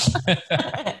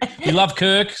 we love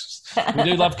Kirk. We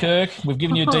do love Kirk. We've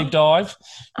given you a deep dive,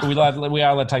 but we are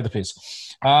allowed to take the piss.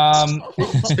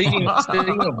 Speaking of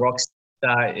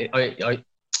Rockstar,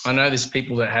 I know there's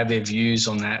people that have their views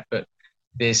on that, but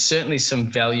there's certainly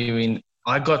some value in.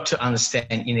 I got to understand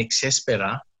In Excess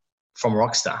better from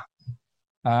Rockstar.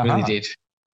 Really did.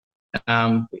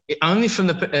 Only from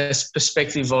the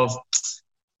perspective of,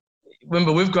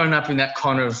 remember, we've grown up in that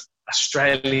kind of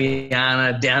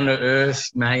Australiana, down to earth,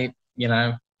 mate,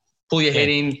 pull your head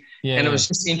in. Yeah, and it was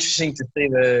just interesting to see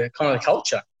the kind of the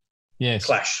culture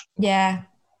clash. Yeah.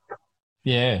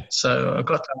 Yeah. So I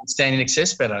got to understand In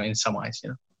Excess better in some ways,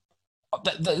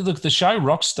 Look, the show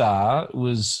Rockstar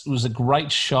was a great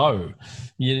show.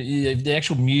 The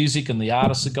actual music and the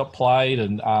artists that got played,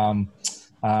 and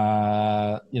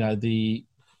hearing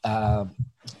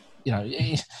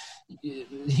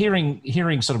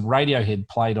sort of Radiohead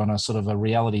played on a sort of a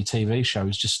reality TV show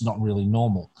is just not really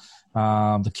normal.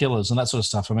 The Killers and that sort of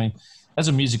stuff. I mean, as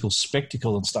a musical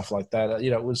spectacle and stuff like that,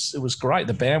 it was great.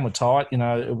 The band were tight.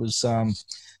 It was.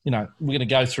 We're going to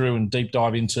go through and deep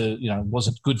dive into, was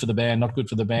it good for the band, not good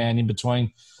for the band, in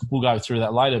between. We'll go through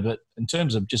that later. But in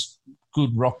terms of just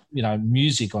good rock,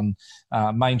 music on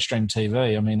mainstream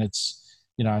TV, I mean,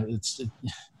 no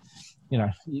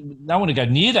one to go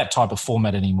near that type of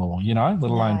format anymore, let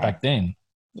alone back then.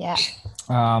 Yeah.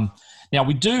 Now,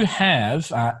 we do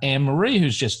have Anne-Marie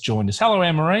who's just joined us. Hello,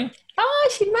 Anne-Marie. Oh,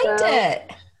 she made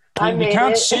it. We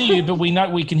can't see you, but we know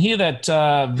we can hear that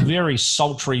very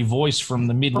sultry voice from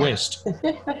the Midwest.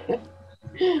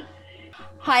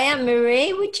 Hi,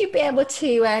 Anne-Marie. Would you be able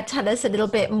to tell us a little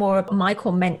bit more what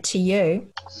Michael meant to you?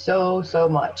 So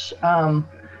much.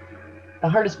 The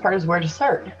hardest part is where to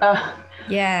start.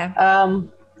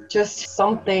 Just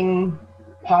something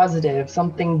positive,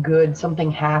 something good,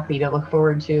 something happy to look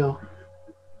forward to,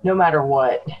 no matter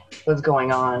what was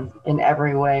going on in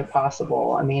every way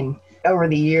possible. I mean, over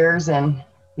the years and,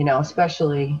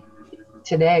 especially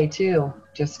today too,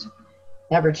 just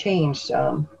never changed.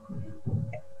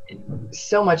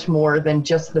 So much more than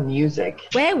just the music.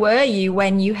 Where were you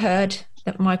when you heard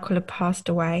that Michael had passed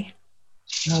away?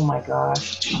 Oh my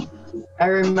gosh. I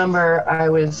remember I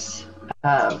was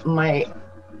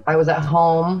at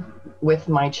home with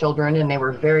my children, and they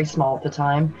were very small at the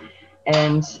time.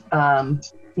 And,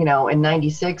 in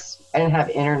 96, I didn't have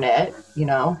internet,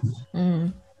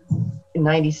 In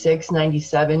 96,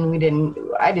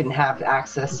 97, I didn't have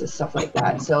access to stuff like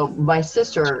that. So my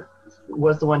sister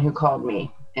was the one who called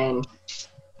me and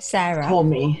Sarah told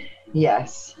me.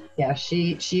 Yes. Yeah.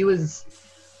 She was,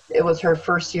 it was her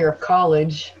first year of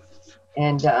college,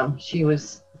 and she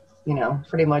was,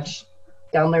 pretty much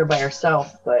down there by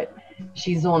herself, but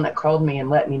she's the one that called me and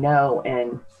let me know.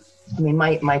 And I mean,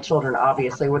 my children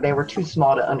obviously they were too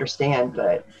small to understand,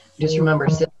 but I just remember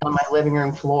sitting on my living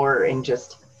room floor and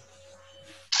just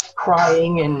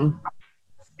crying and,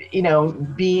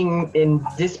 being in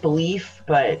disbelief.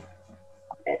 But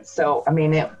so, I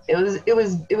mean, it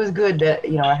was good that,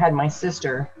 I had my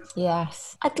sister.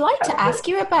 Yes. I'd like to ask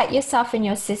you about yourself and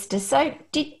your sister. So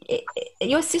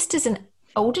your sister's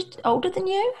older than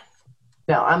you?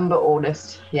 No, I'm the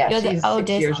oldest. Yeah, You're she's the oldest.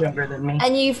 6 years younger than me.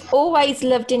 And you've always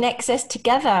lived in excess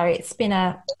together. It's been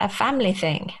a family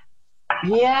thing.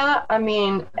 Yeah, I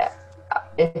mean,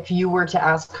 if you were to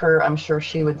ask her, I'm sure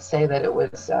she would say that it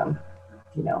was,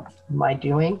 my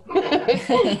doing.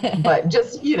 But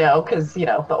just, because,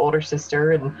 the older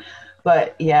sister.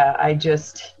 But yeah, I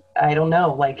don't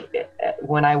know, like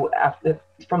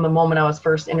from the moment I was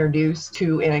first introduced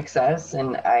to INXS,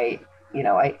 and I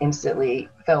instantly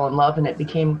fell in love, and it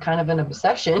became kind of an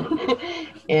obsession.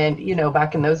 And,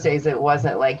 back in those days, it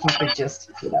wasn't like you could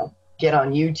just, get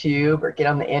on YouTube or get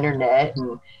on the internet,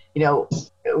 and,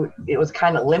 it was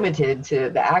kind of limited to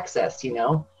the access,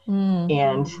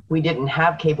 and we didn't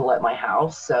have cable at my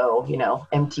house. So,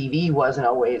 MTV wasn't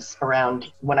always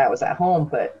around when I was at home,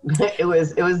 but it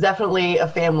was definitely a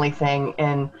family thing.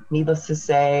 And needless to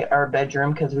say, our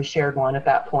bedroom, because we shared one at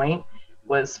that point,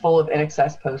 was full of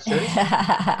INXS posters.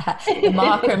 The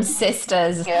Markham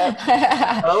sisters.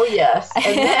 Oh, yes.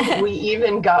 And then we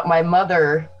even got my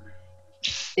mother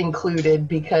included,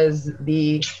 because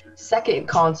the second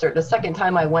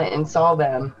time I went and saw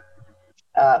them,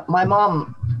 my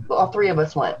mom, all three of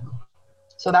us went.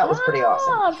 So that was pretty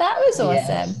awesome. Oh, that was awesome.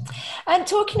 Yes. And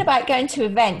talking about going to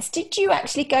events, did you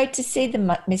actually go to see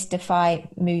the Mystify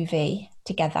movie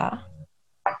together?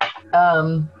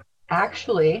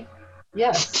 Actually,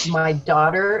 yes. My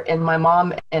daughter and my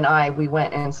mom and we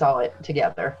went and saw it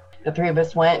together. The three of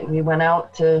us went, and we went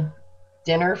out to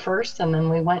dinner first, and then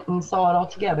we went and saw it all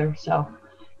together. So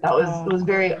that was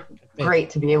very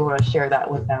great to be able to share that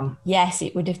with them. Yes,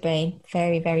 it would have been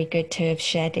very, very good to have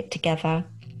shared it together.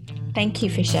 Thank you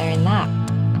for sharing that.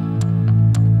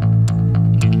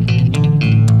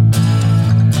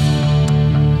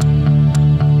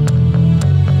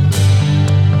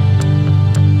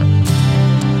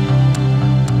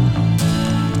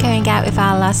 Going out with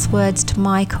our last words to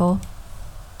Michael.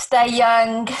 Stay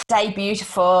young, stay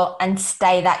beautiful, and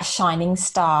stay that shining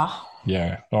star.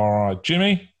 Yeah. All right.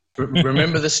 Jimmy?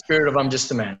 Remember the spirit of I'm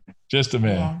just a man. Just a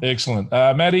man. Yeah. Excellent.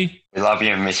 Maddie? We love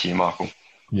you and miss you, Michael.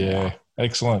 Yeah.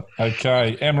 Excellent.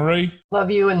 Okay. Anne-Marie? Love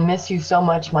you and miss you so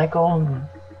much, Michael.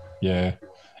 Yeah.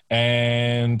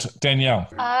 And Danielle?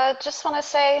 I just want to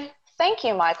say thank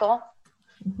you, Michael.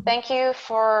 Thank you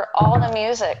for all the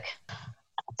music.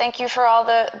 Thank you for all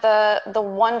the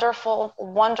wonderful,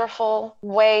 wonderful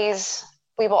ways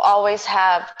we will always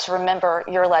have to remember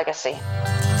your legacy.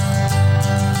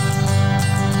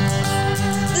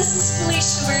 This is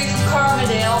Felicia Marie from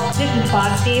Carbondale. This is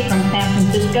Foxy from San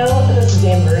Francisco. This is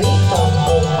Anne-Marie from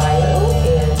Ohio,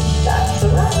 and that's a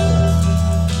wrap.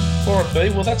 All right, B.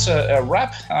 Well, that's a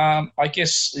wrap. I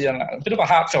guess a bit of a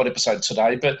heartfelt episode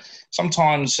today, but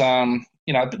sometimes, a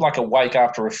bit like a wake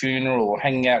after a funeral or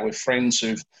hanging out with friends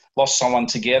who've lost someone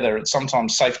together. It's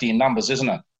sometimes safety in numbers, isn't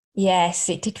it? Yes,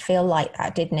 it did feel like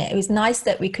that, didn't it? It was nice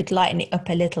that we could lighten it up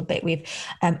a little bit with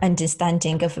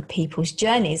understanding other people's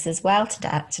journeys as well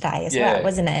today as well,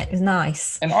 wasn't it? It was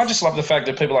nice. And I just love the fact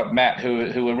that people like Matt,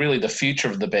 who are really the future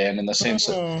of the band, in the sense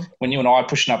that when you and I are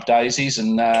pushing up daisies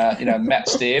and,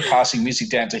 Matt's there passing music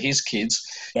down to his kids,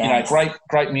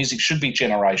 great music should be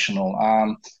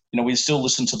generational. We still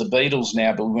listen to the Beatles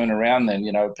now, but we weren't around then.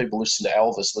 People listen to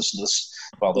Elvis, listen to this.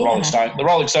 Well, the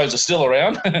Rolling Stones are still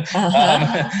around.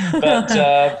 But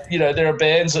there are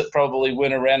bands that probably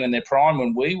weren't around in their prime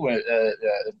when we weren't,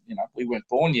 we weren't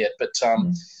born yet. But,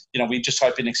 we just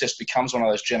hope INXS becomes one of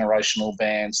those generational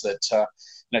bands that,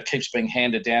 keeps being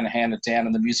handed down,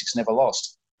 and the music's never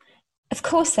lost. Of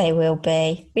course they will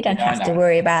be. We don't have to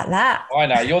worry about that. I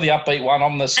know. You're the upbeat one.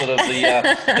 I'm the sort of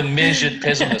the measured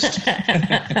pessimist.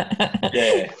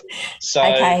 Yeah. So,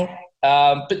 okay.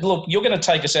 But look, you're going to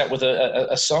take us out with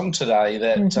a song today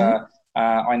that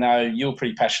I know you're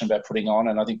pretty passionate about putting on,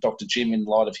 and I think Dr. Jim, in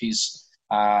light of his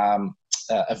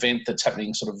event that's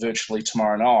happening sort of virtually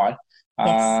tomorrow night,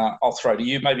 I'll throw to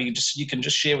you. Maybe you can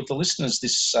just share with the listeners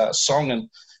this song and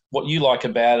what you like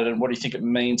about it and what do you think it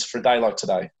means for a day like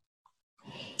today.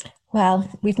 Well,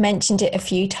 we've mentioned it a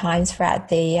few times throughout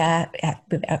the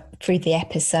through the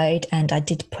episode, and I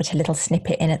did put a little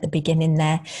snippet in at the beginning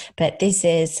there. But this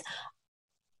is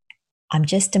 "I'm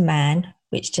Just a Man,"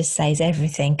 which just says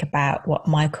everything about what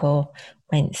Michael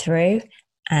went through,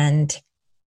 and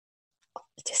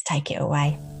just take it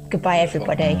away. Goodbye,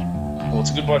 everybody. Well,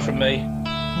 it's a goodbye from me.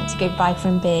 It's a goodbye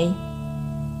from B.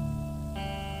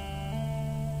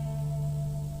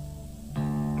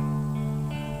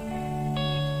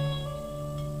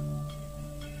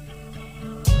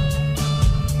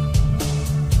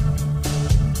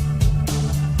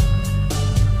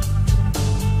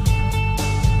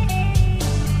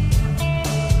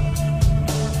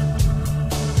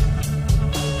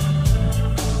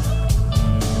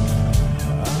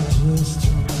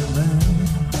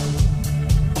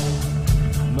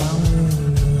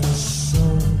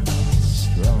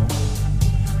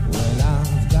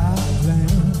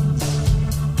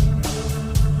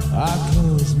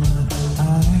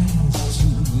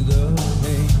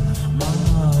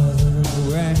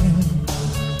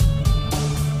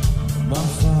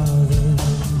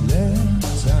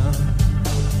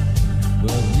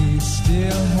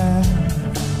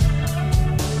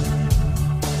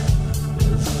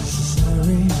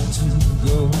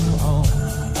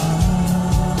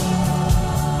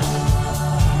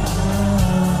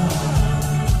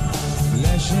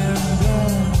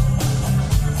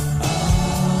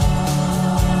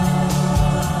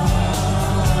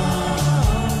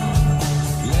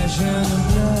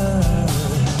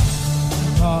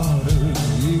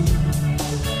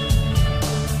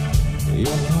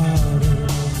 Your